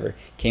whatever.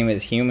 He came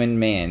as human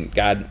man,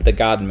 God, the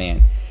God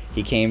man.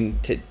 He came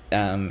to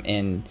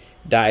and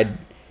died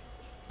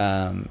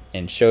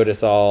and showed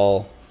us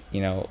all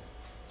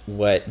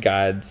what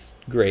God's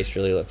grace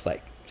really looks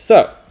like.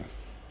 So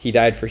he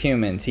died for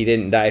humans. He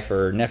didn't die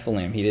for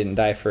Nephilim. He didn't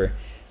die for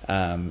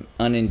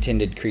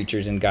unintended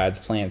creatures in God's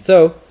plan.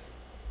 So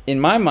in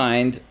my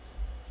mind,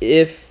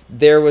 if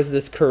there was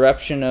this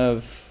corruption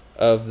of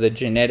the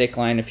genetic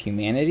line of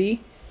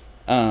humanity,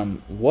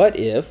 what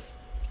if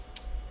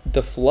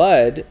the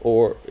flood,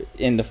 or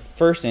in the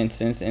first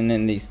instance, and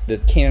then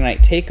the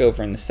Canaanite takeover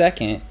in the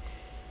second,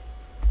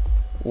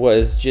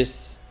 was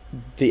just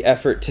the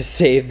effort to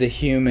save the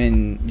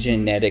human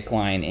genetic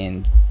line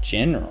in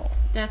general?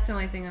 That's the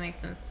only thing that makes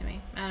sense to me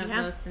out of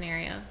those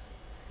scenarios.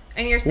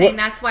 And you're saying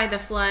that's why the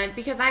flood,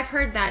 because I've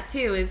heard that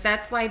too, is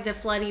that's why the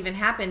flood even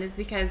happened, is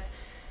because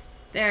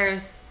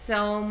there's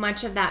so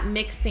much of that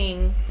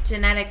mixing,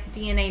 genetic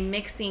DNA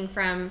mixing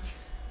from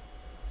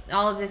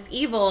all of this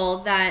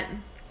evil, that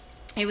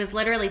it was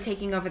literally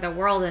taking over the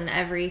world, and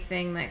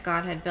everything that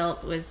God had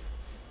built was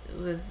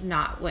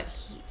not what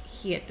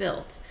he had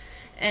built.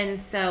 And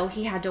so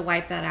he had to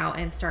wipe that out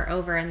and start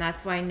over. And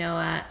that's why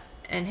Noah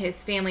and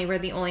his family were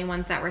the only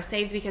ones that were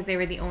saved, because they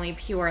were the only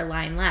pure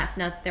line left.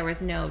 There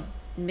was no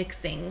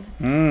mixing.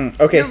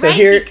 Okay, You're so right,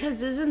 here,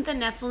 because isn't the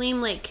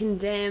Nephilim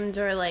condemned,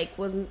 or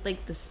wasn't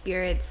the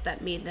spirits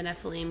that made the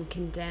Nephilim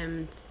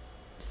condemned?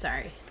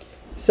 Sorry.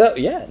 So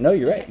yeah, no,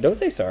 you're right. Don't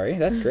say sorry.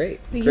 That's great.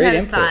 You Great had a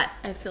input. thought.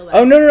 I feel bad.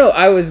 Oh no!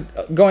 I was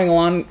going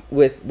along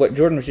with what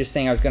Jordan was just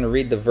saying. I was going to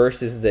read the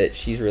verses that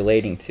she's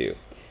relating to.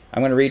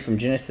 I'm going to read from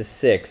Genesis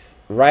 6,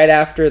 right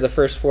after the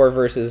first 4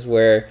 verses,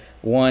 where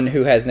one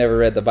who has never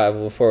read the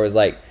Bible before was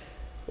like,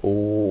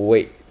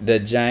 "Wait, the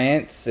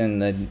giants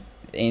and the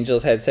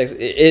angels had sex."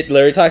 It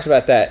literally talks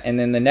about that, and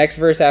then the next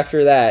verse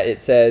after that, it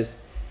says,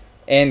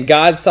 "And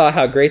God saw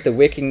how great the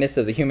wickedness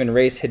of the human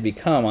race had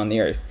become on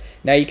the earth."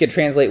 Now you could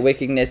translate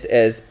wickedness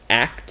as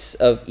acts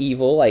of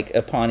evil, like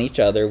upon each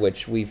other,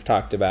 which we've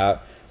talked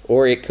about,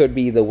 or it could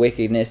be the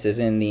wickedness as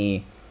in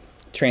the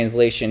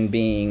translation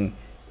being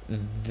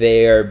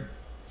the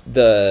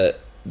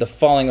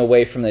falling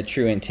away from the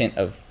true intent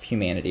of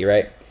humanity,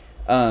 right?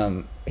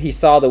 He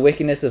saw the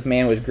wickedness of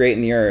man was great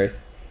in the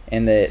earth,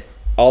 and that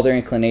all their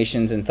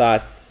inclinations and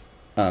thoughts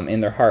in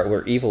their heart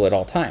were evil at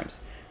all times.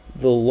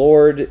 The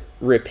Lord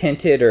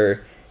repented,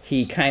 or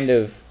he kind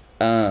of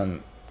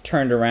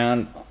turned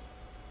around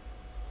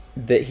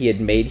that he had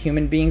made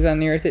human beings on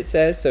the earth, it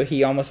says. So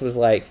he almost was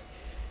like,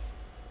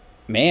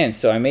 man,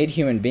 so I made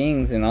human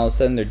beings, and all of a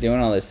sudden they're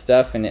doing all this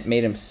stuff, and it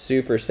made him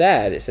super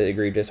sad. It said it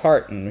grieved his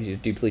heart, and he was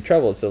deeply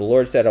troubled. So the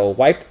Lord said, I will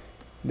wipe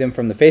them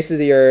from the face of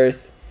the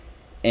earth,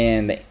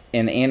 and the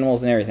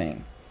animals and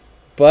everything.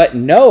 But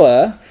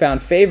Noah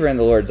found favor in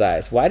the Lord's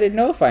eyes. Why did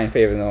Noah find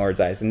favor in the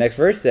Lord's eyes? The next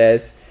verse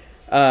says,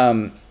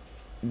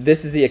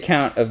 this is the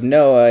account of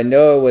Noah.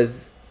 Noah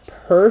was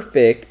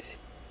perfect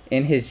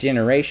in his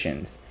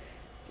generations.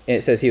 And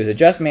it says he was a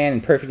just man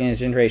and perfect in his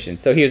generations.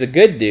 So he was a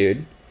good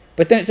dude,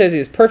 but then it says he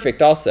was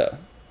perfect also.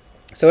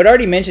 So it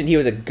already mentioned he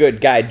was a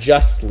good guy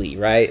justly,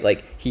 right?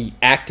 Like he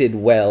acted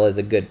well as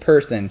a good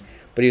person,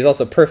 but he was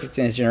also perfect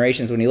in his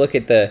generations. When you look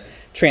at the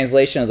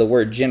translation of the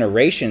word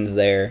generations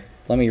there,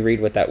 let me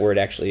read what that word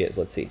actually is.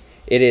 Let's see.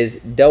 It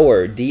is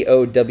dower,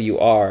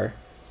 D-O-W-R,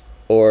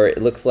 or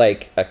it looks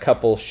like a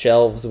couple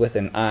shelves with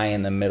an I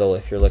in the middle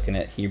if you're looking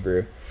at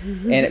Hebrew.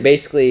 And it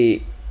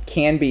basically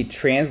can be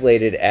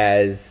translated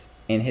as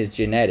in his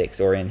genetics,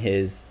 or in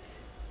his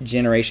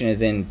generation,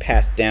 as in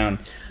passed down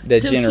the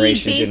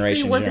generation. He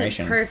basically wasn't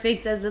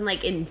perfect as in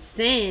in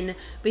sin,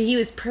 but he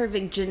was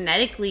perfect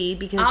genetically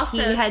because also,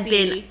 he had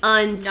been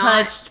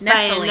untouched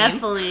by a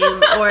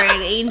Nephilim or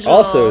an angel.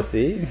 Also,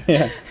 see?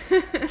 Yeah.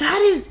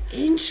 That is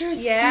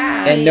interesting.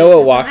 Yeah. And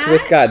Noah walked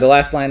with God. The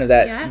last line of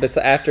that, but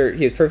after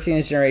he was perfect in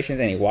his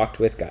generations, and he walked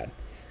with God.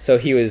 So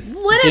he was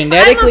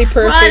genetically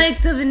perfect. What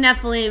if I'm a product of a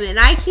Nephilim and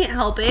I can't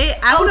help it?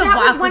 I want to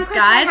walk with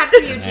God. That was one question I had for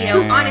you,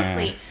 Gio.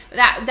 Honestly,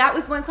 that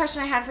was one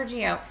question I had for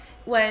Gio.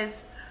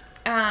 Was,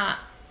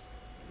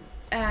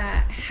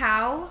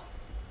 how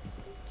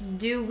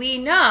do we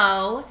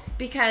know?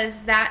 Because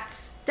that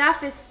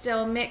stuff is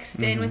still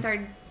mixed in with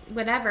our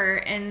whatever,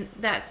 and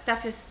that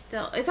stuff is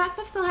that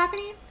stuff still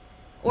happening?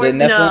 Or is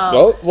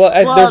no?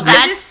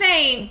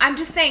 I'm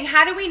just saying.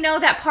 How do we know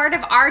that part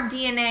of our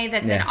DNA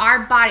that's in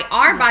our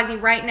body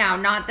right now,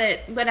 not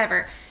that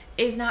whatever,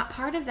 is not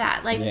part of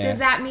that? Does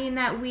that mean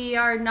that we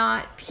are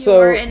not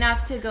pure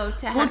enough to go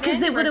to heaven? Well,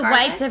 because it would have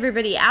wiped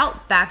everybody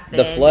out back then.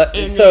 The flood.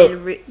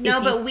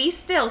 But we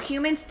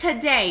humans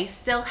today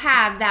still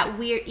have that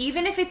weird,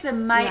 even if it's a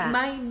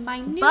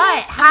minute. But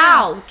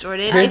how,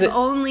 Jordan? If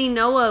only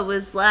Noah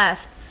was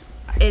left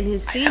in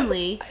his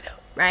family. I know.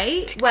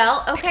 Right?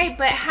 Well, okay,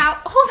 but how?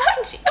 Hold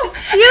on, Gio. Let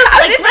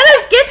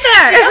us get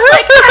there. Gio's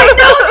I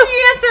know the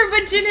answer,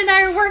 but Jen and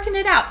I are working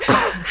it out.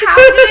 How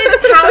did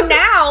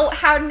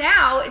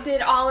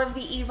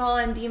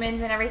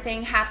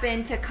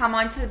happened to come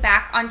onto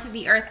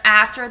the earth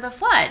after the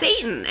flood.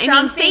 Satan.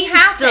 Something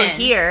Satan's still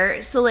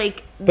here. So,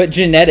 like... But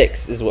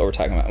genetics is what we're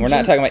talking about. We're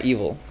not talking about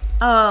evil.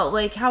 Oh,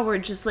 like how we're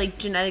just, like,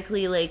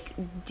 genetically, like,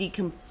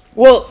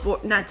 Well,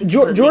 not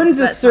decomposing. Jordan's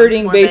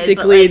asserting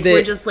basically that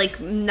we're just, like,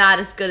 not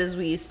as good as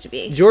we used to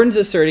be. Jordan's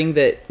asserting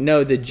that,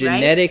 no, the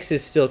genetics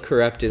is still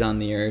corrupted on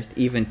the earth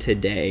even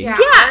today. Yeah,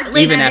 like,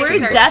 even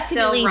we're after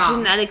definitely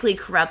genetically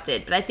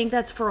corrupted. But I think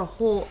that's for a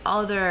whole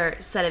other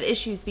set of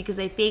issues, because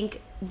I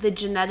think the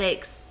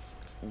genetics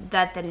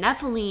that the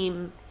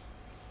Nephilim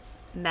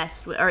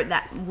messed with, or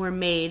that were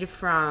made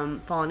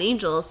from fallen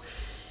angels,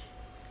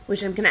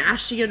 which I'm going to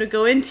ask you to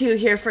go into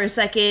here for a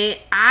second.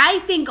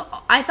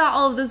 I thought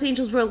all of those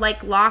angels were,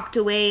 like, locked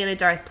away in a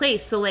dark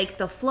place. So, like,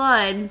 the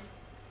flood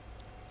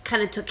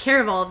kind of took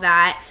care of all of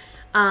that.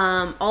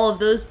 All of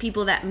those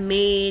people that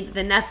made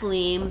the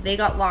Nephilim, they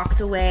got locked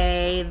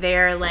away.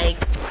 They're, like,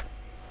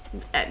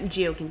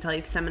 Gio can tell you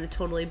because I'm going to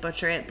totally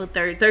butcher it, but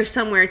they're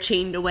somewhere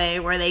chained away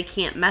where they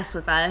can't mess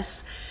with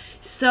us.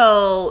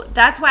 So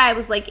that's why I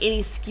was like,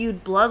 any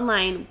skewed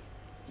bloodline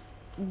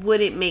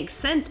wouldn't make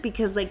sense,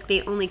 because, like,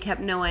 they only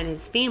kept Noah and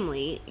his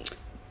family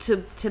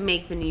to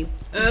make the new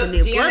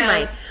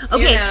bloodline.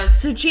 Okay,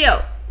 so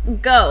Gio,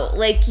 go.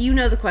 Like, you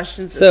know the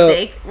questions. So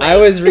like, I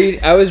was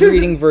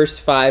reading verse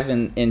 5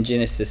 in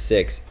Genesis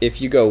 6.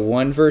 If you go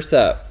one verse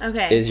up,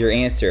 is your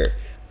answer.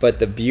 But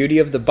the beauty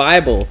of the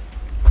Bible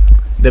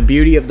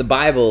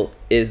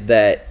is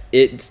that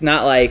it's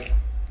not like,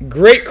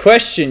 great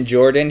question,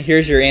 Jordan,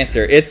 here's your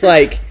answer. It's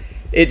like,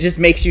 it just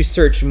makes you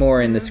search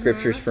more in the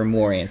scriptures for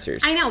more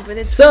answers. I know, but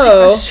it's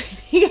so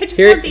frustrating. I just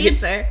want the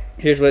answer.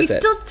 Here's what it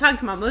says. He's still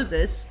talking about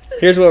Moses.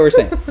 Here's what we're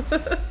saying.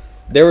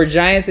 There were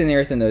giants in the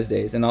earth in those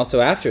days, and also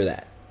after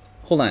that.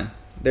 Hold on.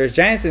 There's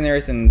giants in the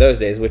earth in those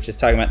days, which is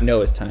talking about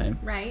Noah's time.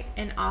 Right,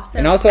 and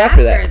also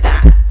after that.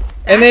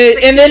 And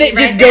then it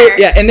just goes.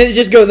 Yeah, and then it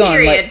just goes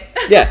on. Like,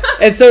 yeah,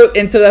 and so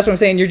that's what I'm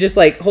saying. You're just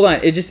like, hold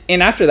on.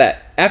 And after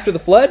that, after the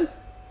flood,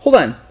 hold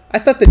on. I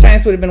thought the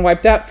giants would have been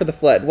wiped out for the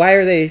flood. Why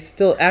are they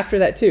still after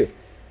that too?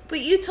 But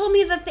you told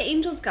me that the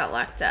angels got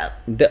locked up.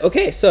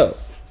 Okay, so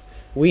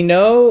we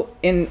know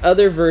in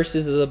other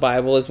verses of the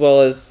Bible, as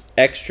well as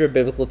extra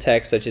biblical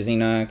texts such as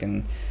Enoch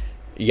and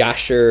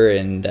Yasher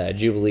and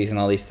Jubilees and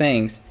all these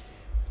things,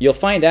 you'll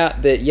find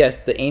out that, yes,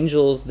 the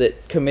angels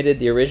that committed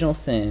the original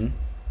sin,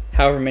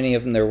 however many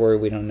of them there were,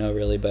 we don't know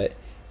really, but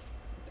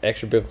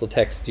extra biblical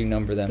texts do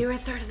number them. They were a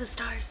third of the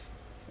stars.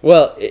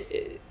 Well,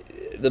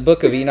 the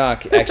book of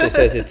Enoch actually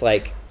says it's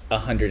like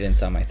 100 and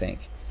some, I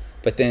think.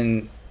 But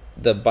then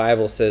the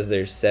Bible says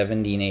there's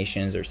 70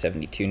 nations or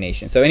 72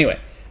 nations. So anyway,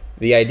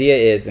 the idea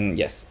is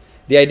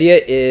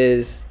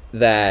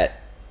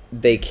that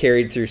they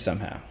carried through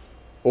somehow.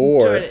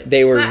 Or Jordan,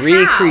 they were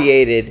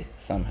recreated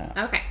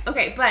somehow.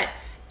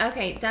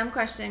 Okay, dumb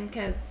question,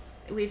 because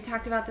we've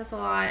talked about this a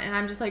lot, and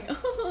I'm just like,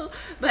 oh,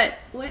 but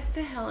what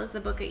the hell is the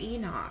book of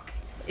Enoch?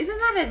 Isn't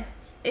that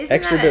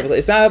biblical?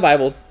 It's not a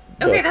Bible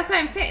book. Okay, that's what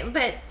I'm saying,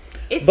 but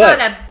it's but,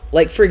 not a...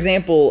 Like, for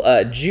example,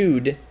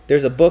 Jude,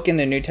 there's a book in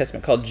the New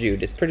Testament called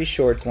Jude. It's pretty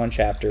short, it's one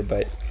chapter,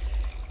 but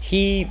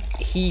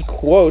he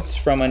quotes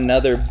from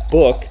another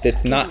book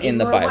that's not in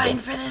the Bible. Wine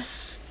for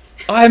this.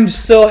 I'm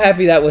so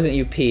happy that wasn't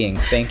you peeing.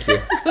 Thank you.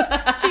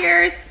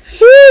 Cheers.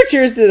 Woo,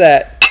 cheers to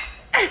that.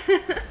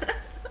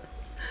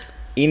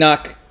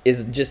 Enoch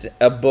is just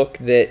a book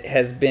that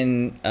has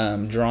been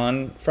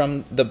drawn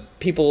from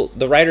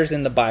the writers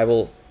in the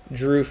Bible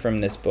drew from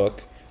this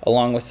book,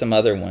 along with some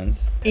other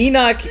ones.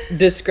 Enoch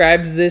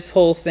describes this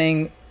whole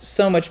thing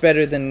so much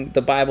better than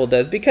the Bible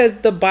does, because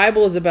the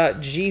Bible is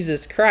about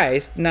Jesus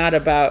Christ, not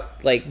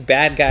about, like,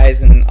 bad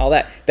guys and all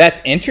that.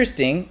 That's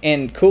interesting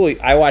and cool.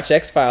 I watch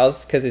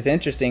X-Files because it's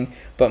interesting,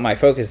 but my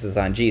focus is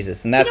on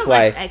Jesus, and that's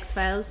why. You don't watch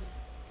X-Files?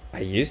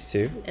 I used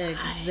to.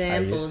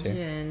 Example,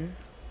 Jen.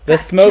 The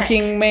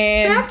Smoking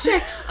Man. Fact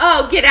check.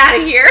 Oh, get out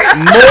of here.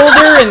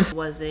 Mulder and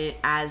wasn't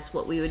as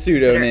what we would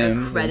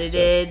pseudonyms consider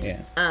accredited.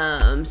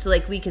 Yeah. So,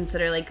 like, we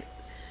consider, like,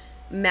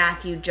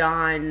 Matthew,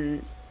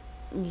 John,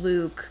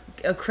 Luke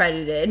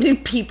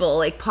accredited people,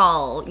 like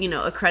Paul,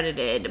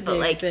 accredited, but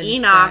like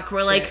Enoch,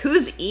 we're like,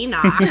 who's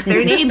Enoch?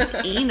 Their name's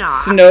Enoch.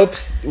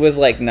 Snopes was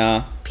like,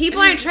 nah. People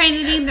aren't trying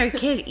to name their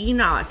kid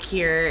Enoch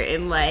here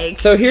in like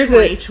here's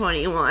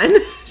 2021.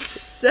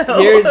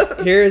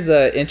 here's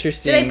a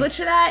interesting. Did I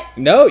butcher that?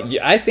 No,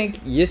 I think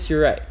yes,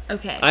 you're right.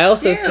 Okay. I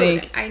also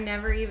think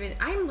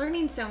I'm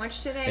learning so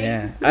much today.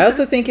 Yeah, I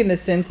also think in the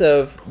sense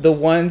of the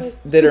ones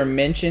that are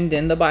mentioned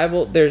in the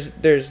Bible,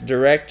 there's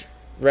direct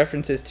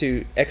references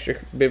to extra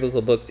biblical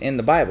books in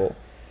the Bible.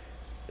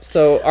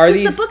 So are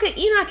these? The book of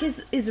Enoch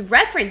is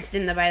referenced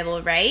in the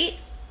Bible, right?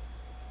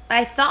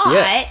 I thought.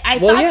 Yeah. I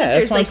thought that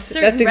there's like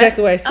certain. That's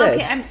exactly what I said.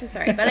 Okay, I'm so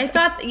sorry, but I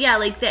thought,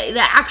 like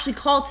that actually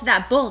called to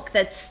that book.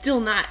 That's still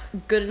not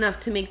good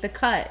enough to make the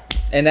cut.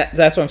 And that's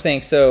what I'm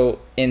saying. So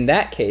in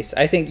that case,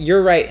 I think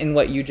you're right in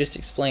what you just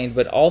explained,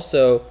 but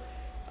also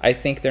I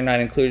think they're not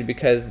included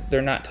because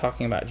they're not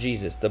talking about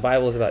Jesus. The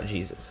Bible is about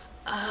Jesus.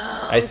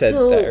 Oh, I said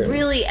so that earlier.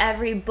 really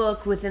every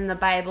book within the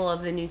Bible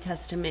of the New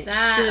Testament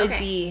should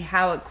be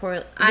how it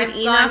correlates. Would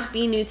Enoch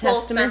be New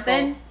Testament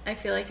then? I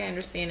feel like I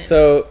understand it.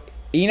 So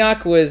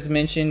Enoch was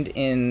mentioned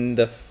in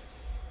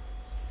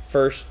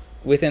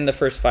within the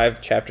first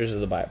 5 chapters of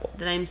the Bible.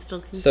 Then I'm still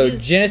confused. So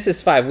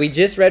Genesis 5, we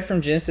just read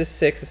from Genesis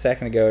 6 a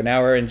second ago.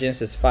 Now we're in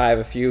Genesis 5,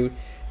 a few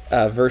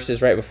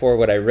verses right before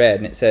what I read,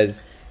 and it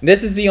says,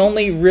 this is the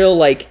only real,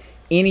 like,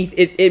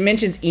 it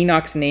mentions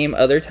Enoch's name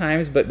other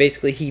times, but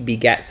basically he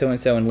begat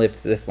so-and-so and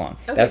lived this long.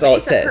 Okay, that's all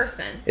it says. It's a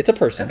person. It's a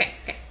person.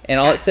 Okay. And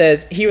all it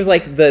says, he was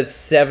like the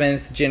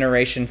 7th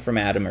generation from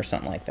Adam or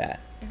something like that.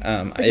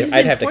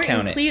 I'd have to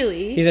count it.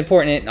 Clearly. He's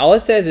important. And all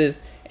it says is,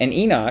 and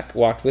Enoch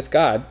walked with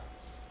God,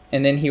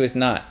 and then he was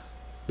not,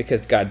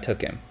 because God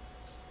took him.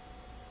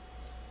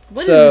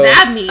 What does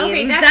that mean?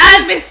 Okay,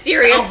 that's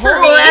mysterious a for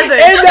whole me. other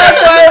And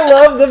that's why I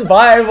love the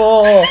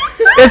Bible.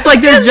 It's like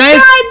there's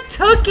giants. God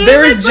took him.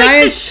 There's it's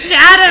giants. Like the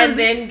shadows. And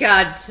then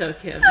God took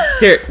him.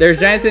 Here,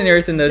 there's giants in the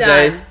earth in those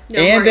days.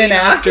 No and more then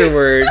Enoch.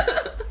 afterwards.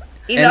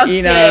 Enoch.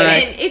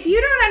 And if you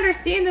don't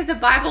understand that the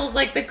Bible is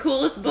like the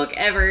coolest book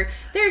ever,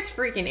 there's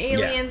freaking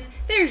aliens,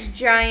 there's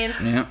giants,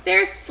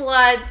 there's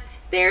floods,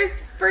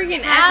 there's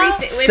freaking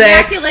everything.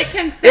 Immaculate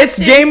conception. It's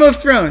Game of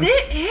Thrones.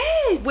 It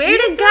is. Where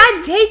did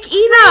God take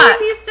Enoch?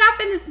 Craziest stuff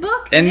in this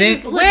book. And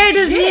then where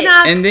does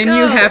Enoch And then go?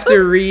 you have to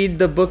read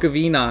the book of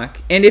Enoch.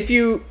 And if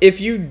you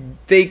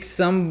think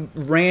some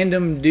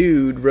random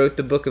dude wrote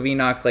the book of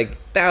Enoch like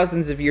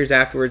thousands of years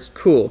afterwards,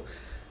 cool.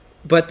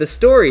 But the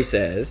story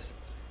says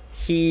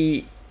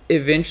he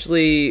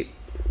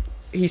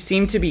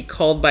seemed to be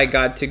called by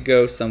God to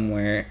go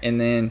somewhere,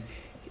 and then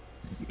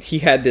he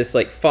had this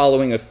like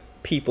following of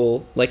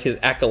people, like his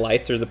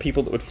acolytes or the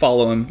people that would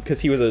follow him,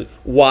 because he was a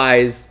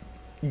wise,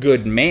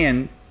 good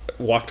man,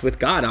 walked with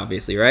God,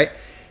 obviously, right?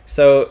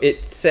 So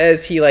it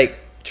says he like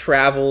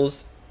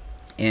travels,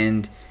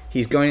 and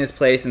he's going to this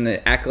place, and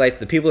the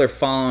acolytes, the people that are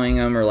following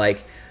him, are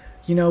like,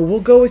 you know, we'll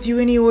go with you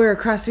anywhere,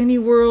 across any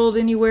world,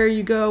 anywhere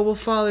you go, we'll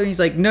follow. And he's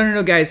like,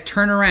 no, guys,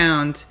 turn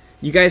around.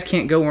 You guys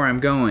can't go where I'm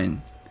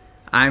going.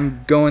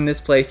 I'm going this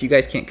place. You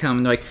guys can't come.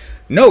 And they're like,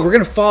 no, we're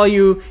going to follow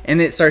you. And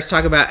then it starts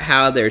talking about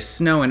how there's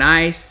snow and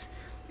ice.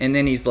 And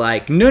then he's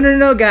like,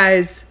 no,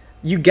 guys.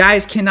 You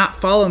guys cannot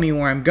follow me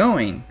where I'm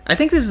going. I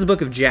think this is the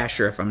book of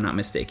Jasher, if I'm not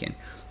mistaken.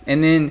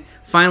 And then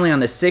finally on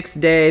the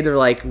 6th day, they're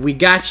like, we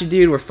got you,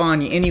 dude. We're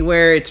following you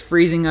anywhere. It's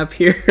freezing up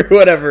here or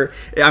whatever.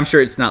 I'm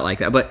sure it's not like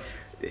that. But,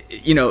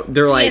 you know,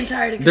 they're like,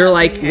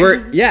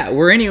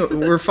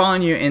 we're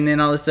following you. And then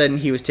all of a sudden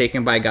he was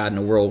taken by God in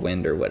a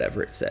whirlwind or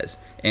whatever it says.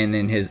 And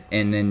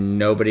then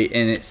nobody,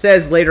 and it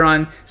says later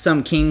on,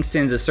 some king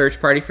sends a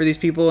search party for these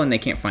people and they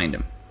can't find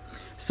him.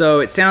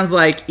 So it sounds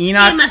like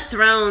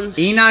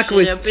Enoch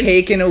was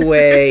taken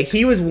away.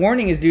 He was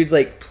warning his dudes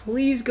like,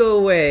 please go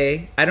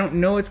away. I don't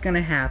know what's going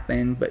to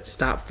happen, but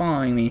stop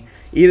following me.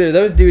 Either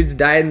those dudes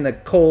died in the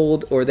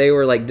cold or they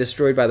were like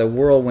destroyed by the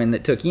whirlwind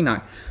that took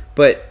Enoch.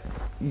 But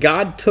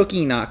God took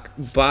Enoch,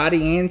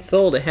 body and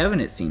soul, to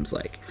heaven, it seems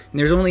like. And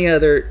there's only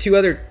two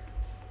other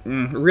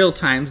real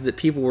times that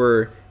people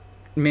were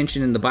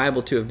mentioned in the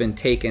Bible to have been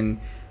taken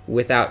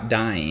without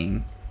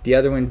dying. The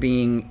other one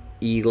being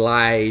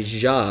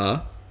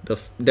Elijah.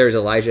 There's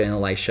Elijah and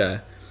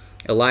Elisha.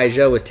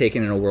 Elijah was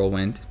taken in a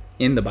whirlwind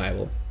in the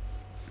Bible.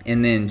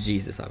 And then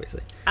Jesus,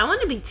 obviously. I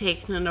want to be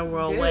taken in a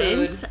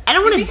whirlwind. Dude, I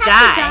don't want to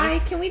die.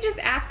 Can we just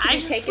ask to be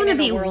taken in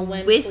a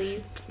whirlwind, please? I just want to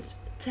be whisked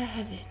to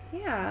heaven.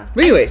 Yeah.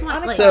 But anyway,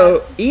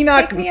 so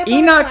Enoch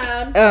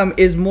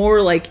is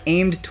more like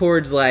aimed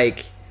towards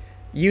like,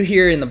 you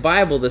hear in the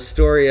Bible the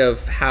story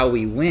of how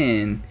we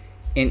win.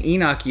 In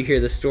Enoch, you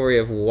hear the story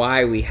of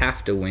why we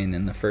have to win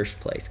in the first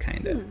place,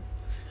 kind of.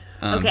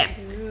 Okay.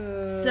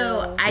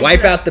 So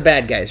wipe out the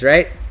bad guys,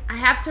 right? I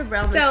have to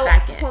reel this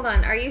back in. Hold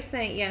on. Are you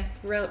saying, yes,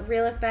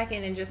 reel us back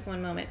in just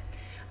one moment.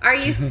 Are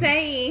you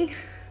saying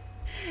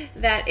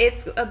that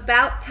it's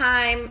about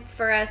time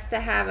for us to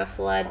have a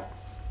flood?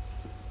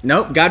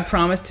 Nope. God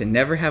promised to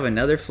never have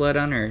another flood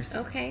on earth.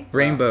 Okay.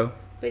 Rainbow. Well,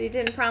 but he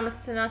didn't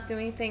promise to not do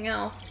anything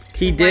else.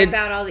 He did. Wipe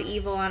out all the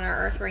evil on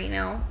our earth right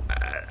now.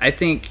 I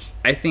think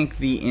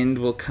the end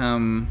will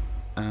come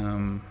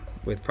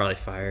with probably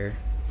fire.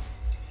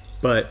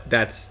 But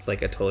that's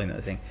like a totally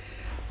another thing.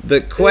 The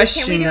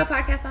question... Can we do a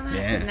podcast on that?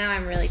 Because now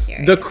I'm really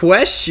curious. The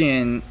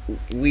question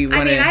we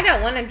want to... I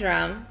don't want to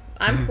drown.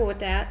 I'm cool with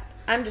that.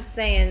 I'm just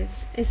saying...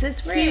 Is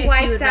this where he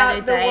wiped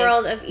out the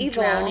world of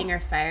evil? Drowning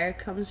or fire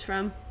comes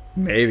from?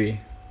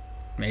 Maybe.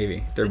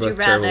 They're both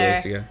terrible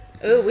ways to go.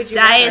 Ooh, would you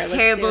die a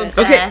terrible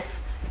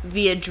death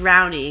via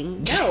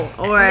drowning? No,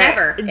 or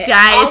never.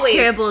 Die a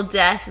terrible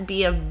death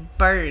via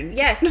burn.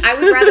 Yes, I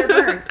would rather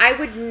burn. I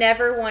would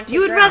never want to.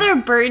 You would rather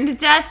burn to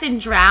death than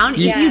drown?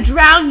 Yes. If you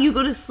drown, you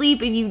go to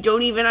sleep and you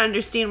don't even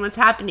understand what's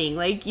happening.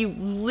 Like, you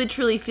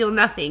literally feel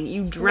nothing.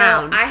 You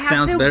drown. No, I have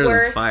Sounds the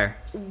better than fire.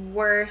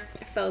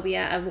 Worst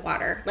phobia of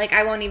water. Like,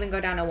 I won't even go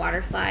down a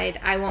water slide.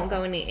 I won't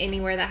go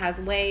anywhere that has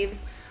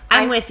waves.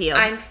 I'm with you.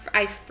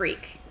 I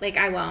freak. Like,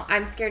 I won't.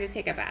 I'm scared to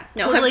take a bath.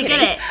 No, totally I'm get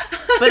kidding. it.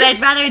 But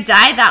I'd rather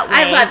die that way.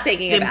 I love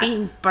taking a than bath.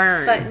 being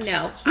burned. But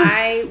no,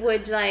 I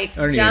would like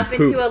jump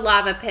into a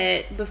lava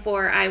pit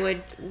before I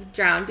would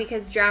drown,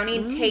 because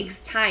drowning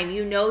takes time.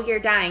 You know you're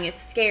dying.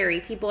 It's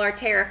scary. People are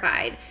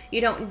terrified. You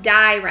don't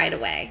die right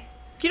away.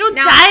 You don't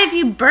die if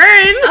you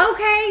burn.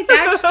 Okay,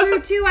 that's true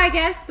too, I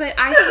guess. But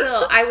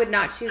I would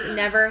not choose.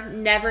 Never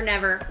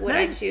would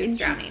I choose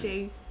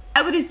drowning.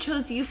 I would have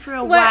chose you for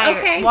a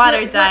water dyer.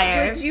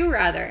 What would you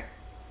rather?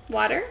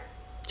 Water?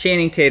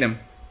 Channing Tatum.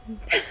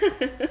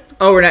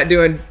 Oh, we're not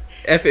doing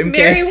FMK.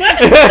 Marry one.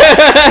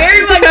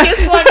 Marry one,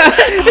 kiss one.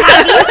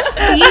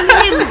 Have you seen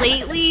him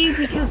lately?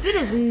 Because it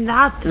is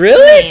not the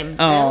same.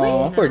 Oh,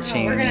 really? poor No.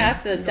 Channing. We're gonna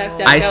have to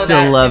duck. I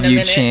still love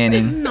you,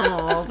 Channing.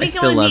 No, we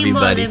still love you,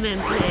 buddy.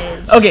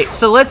 Image. Okay,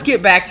 so let's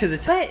get back to the.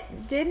 But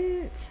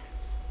didn't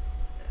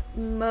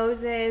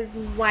Moses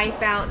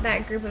wipe out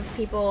that group of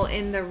people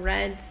in the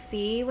Red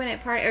Sea when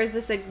it parted, or is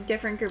this a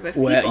different group of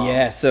people? Well,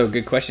 yeah. So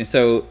good question.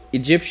 So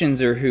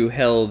Egyptians are who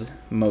held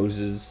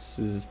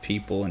Moses'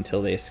 people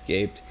until they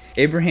escaped.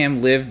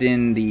 Abraham lived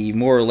in the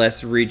more or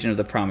less region of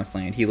the Promised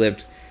Land. He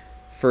lived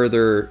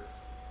further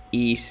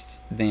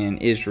east than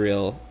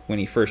Israel when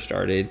he first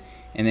started,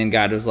 and then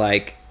God was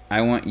like,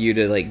 I want you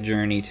to like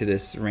journey to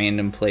this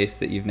random place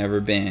that you've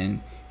never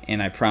been,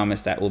 and I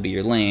promise that will be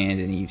your land.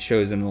 And he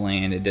shows him the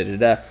land, and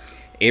da-da-da.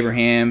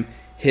 Abraham,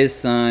 his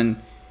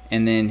son,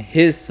 and then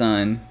his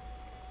son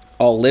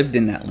all lived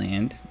in that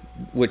land,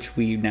 which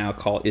we now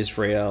call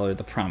Israel, or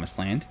the Promised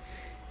Land.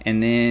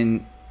 And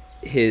then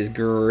his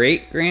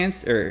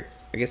great-grandson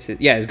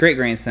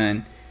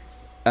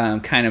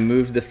kind of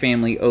moved the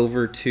family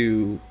over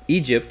to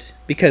Egypt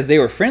because they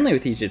were friendly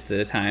with Egypt at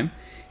the time.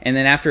 And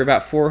then after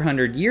about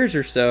 400 years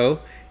or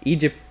so,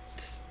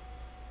 Egypt's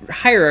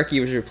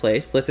hierarchy was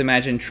replaced. Let's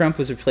imagine Trump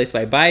was replaced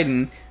by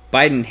Biden.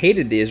 Biden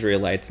hated the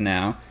Israelites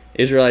now.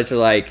 Israelites are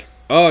like,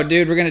 oh,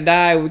 dude, we're going to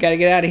die. We got to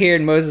get out of here.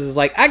 And Moses is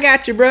like, I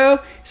got you, bro.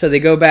 So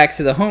they go back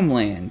to the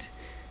homeland.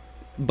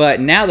 But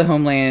now the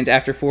homeland,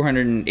 after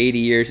 480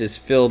 years, is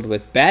filled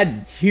with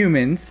bad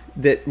humans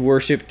that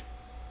worshipped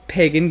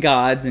pagan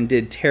gods and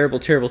did terrible,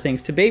 terrible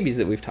things to babies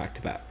that we've talked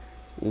about.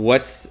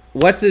 What's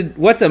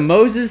a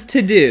Moses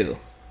to do?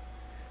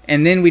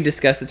 And then we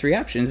discuss the three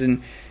options.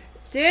 And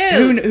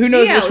dude, who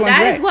knows which one's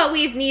that right? is what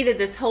we've needed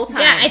this whole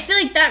time. Yeah, I feel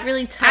like that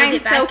really tied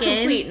it back in. I'm so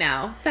complete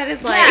now. That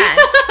is like... Yeah.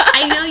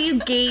 I know you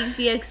gave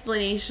the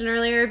explanation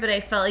earlier, but I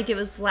felt like it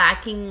was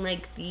lacking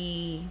like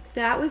the...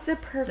 That was a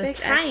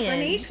perfect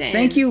explanation.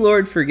 Thank you,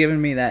 Lord, for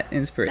giving me that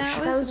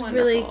inspiration. That was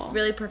really,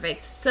 really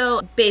perfect.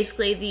 So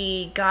basically,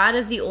 the God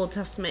of the Old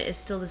Testament is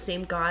still the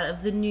same God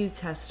of the New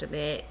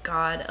Testament.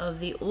 God of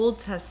the Old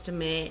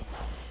Testament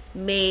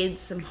made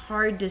some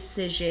hard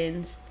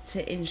decisions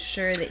to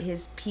ensure that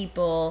his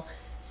people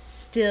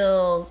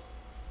still...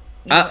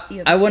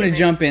 I want to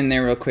jump in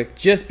there real quick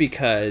just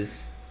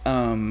because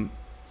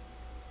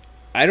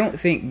I don't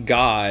think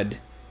God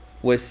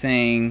was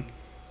saying,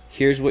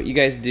 here's what you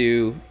guys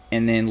do,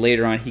 and then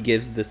later on he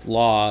gives this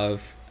law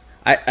of...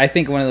 I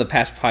think one of the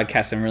past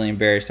podcasts, I'm really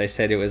embarrassed, I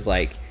said it was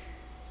like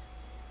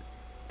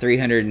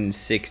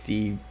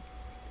 360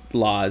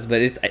 laws,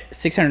 but it's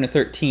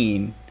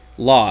 613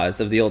 laws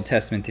of the Old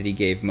Testament that he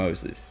gave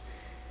Moses.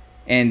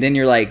 And then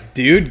you're like,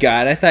 dude,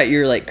 God, I thought you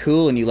were like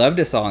cool and you loved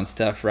us all and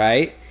stuff,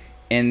 right?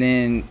 And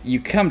then you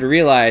come to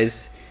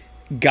realize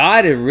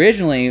God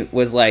originally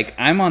was like,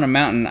 I'm on a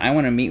mountain, I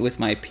want to meet with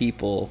my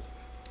people.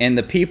 And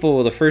the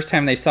people, the first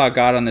time they saw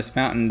God on this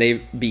mountain,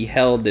 they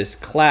beheld this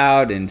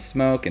cloud and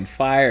smoke and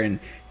fire and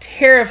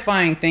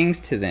terrifying things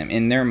to them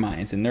in their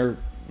minds and their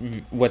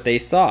what they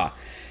saw.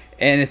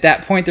 And at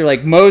that point, they're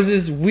like,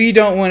 Moses, we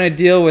don't want to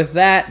deal with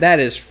that. That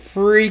is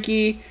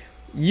freaky.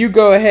 You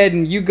go ahead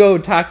and you go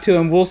talk to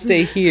him. We'll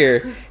stay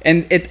here.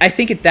 And I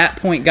think at that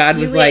point, God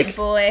was like,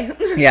 boy.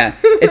 Yeah.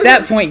 At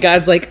that point,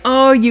 God's like,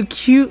 oh, you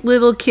cute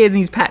little kids. And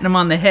he's patting them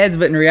on the heads.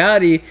 But in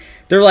reality,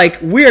 they're like,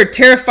 we're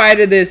terrified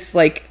of this,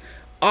 like,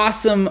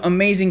 awesome,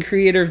 amazing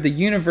creator of the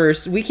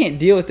universe. We can't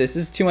deal with this.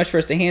 This is too much for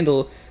us to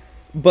handle.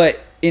 But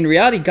in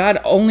reality, God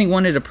only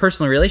wanted a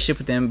personal relationship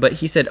with them. But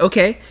he said,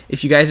 okay,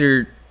 if you guys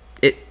are,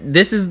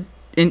 this is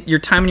in your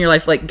time in your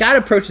life. Like, God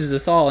approaches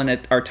us all, and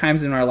at our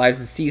times in our lives,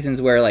 the seasons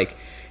where, like,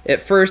 at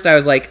first I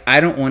was like,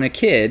 I don't want a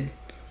kid.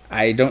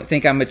 I don't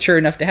think I'm mature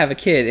enough to have a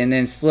kid. And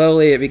then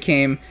slowly it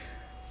became,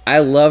 I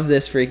love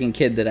this freaking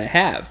kid that I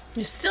have.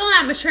 You're still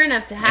not mature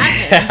enough to have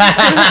him. You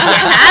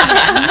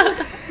have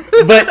him.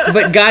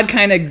 But God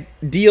kind of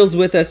deals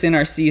with us in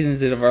our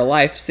seasons of our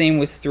life. Same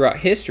with throughout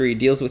history,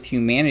 deals with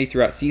humanity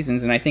throughout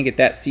seasons. And I think at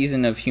that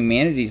season of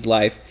humanity's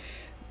life,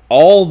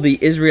 all the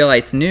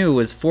Israelites knew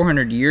was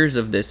 400 years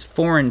of this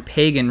foreign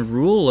pagan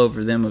rule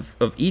over them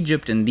of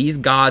Egypt and these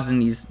gods and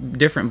these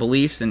different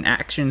beliefs and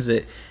actions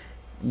that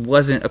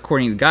wasn't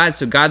according to God.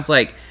 So God's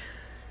like,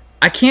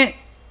 I can't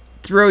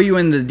throw you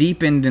in the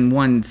deep end in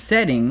one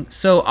setting,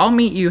 so I'll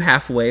meet you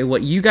halfway.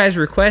 What you guys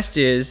request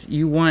is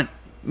you want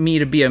me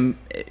to be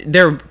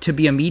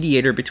a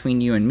mediator between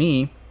you and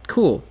me.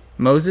 Cool.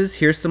 Moses,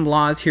 here's some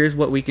laws. Here's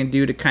what we can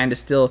do to kind of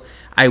still,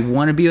 I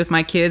want to be with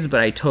my kids, but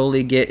I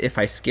totally get if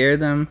I scare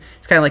them.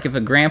 It's kind of like if a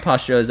grandpa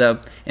shows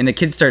up and the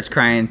kid starts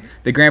crying,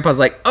 the grandpa's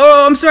like,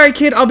 oh, I'm sorry,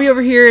 kid, I'll be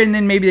over here. And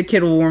then maybe the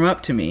kid will warm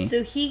up to me.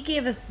 So he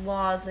gave us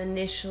laws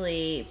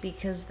initially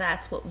because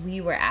that's what we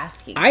were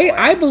asking for.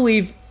 I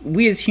believe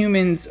we as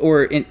humans,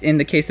 or in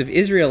the case of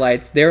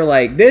Israelites, they're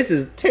like, this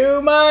is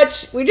too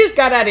much. We just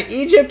got out of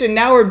Egypt and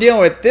now we're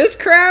dealing with this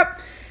crap.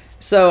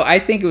 So I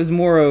think it was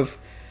more of,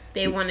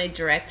 they wanted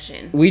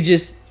direction. We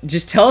just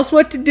tell us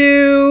what to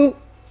do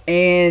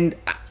and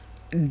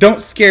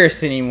don't scare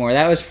us anymore.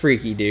 That was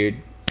freaky, dude.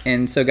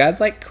 And so God's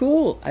like,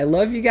 cool, I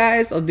love you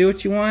guys. I'll do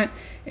what you want.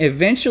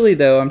 Eventually,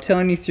 though, I'm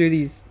telling you through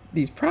these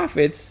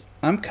prophets,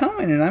 I'm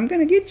coming and I'm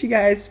going to get you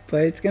guys,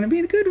 but it's going to be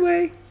in a good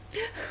way.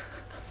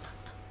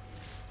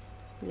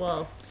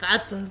 Well, if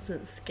that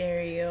doesn't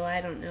scare you,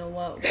 I don't know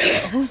what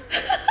will.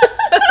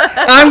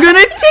 I'm going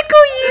to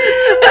tickle you.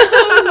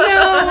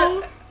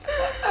 Oh, no.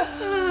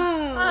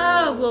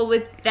 Oh, well,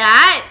 with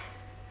that,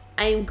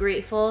 I'm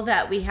grateful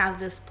that we have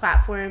this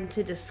platform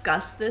to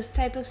discuss this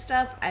type of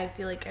stuff. I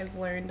feel like I've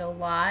learned a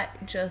lot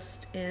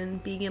just in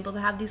being able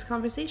to have these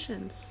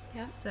conversations.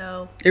 Yeah.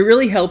 So it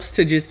really helps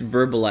to just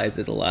verbalize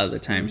it a lot of the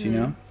times, you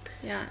know?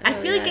 Yeah. I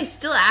feel like I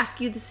still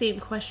ask you the same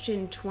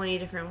question 20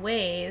 different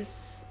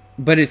ways.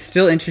 But it's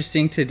still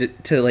interesting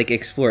to like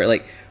explore it.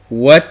 Like,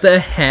 what the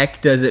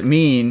heck does it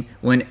mean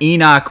when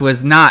Enoch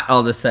was not all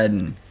of a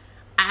sudden?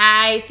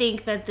 I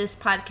think that this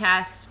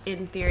podcast,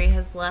 in theory,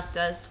 has left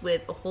us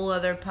with a whole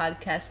other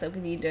podcast that we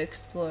need to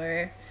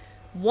explore.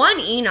 One,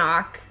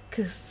 Enoch,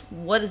 because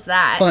what is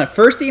that? Hold on,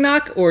 first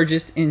Enoch or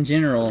just in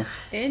general?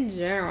 In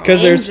general.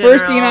 Because there's general.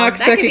 first Enoch, That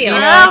second could be a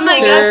Enoch, Oh my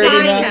gosh, I third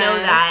didn't Enoch. even know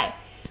that.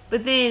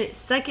 But then,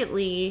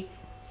 secondly,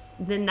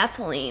 the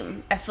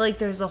Nephilim. I feel like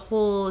there's a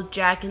whole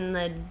Jack and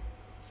the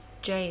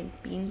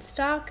Giant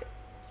Beanstalk.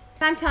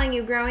 I'm telling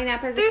you, growing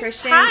up as a There's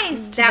Christian, ties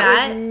to that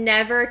that. was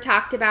never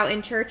talked about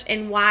in church.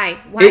 And why?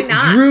 Why It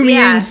not? drew me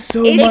Yeah. in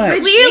so It's much.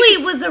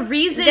 Clearly was a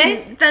reason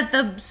This- that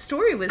the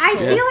story was I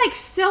told. feel like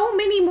so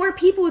many more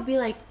people would be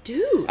like,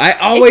 dude, I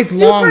always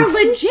it's longed-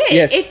 super legit.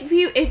 Yes.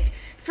 If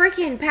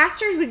freaking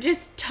pastors would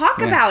just talk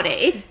Yeah. about it.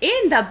 It's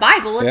in the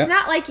Bible. It's Yeah.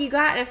 not like you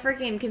got a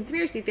freaking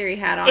conspiracy theory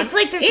hat on. It's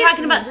like they're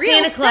talking about real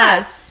Santa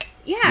Claus. stuff.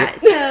 Yeah,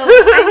 so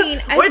I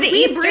mean, Or if the we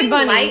Easter bring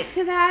Bunny. light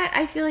to that,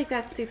 I feel like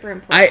that's super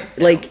important.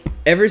 So. like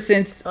ever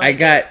since Like I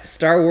got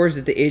Star Wars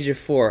at the age of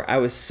 4, I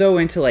was so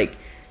into like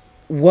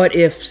what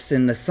ifs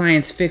and the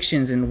science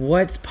fictions and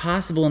what's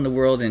possible in the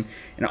world and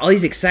all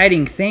these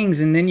exciting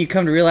things, and then you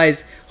come to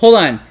realize, hold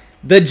on,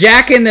 the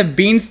Jack and the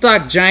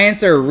Beanstalk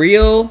giants are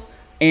real,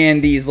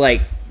 and these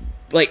like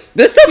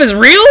this stuff is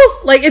real?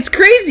 Like, it's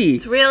crazy.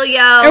 It's real, yo.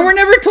 And we're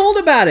never told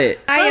about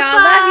it. Bye, y'all.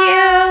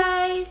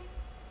 Love you. Bye.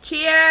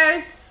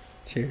 Cheers.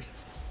 Cheers.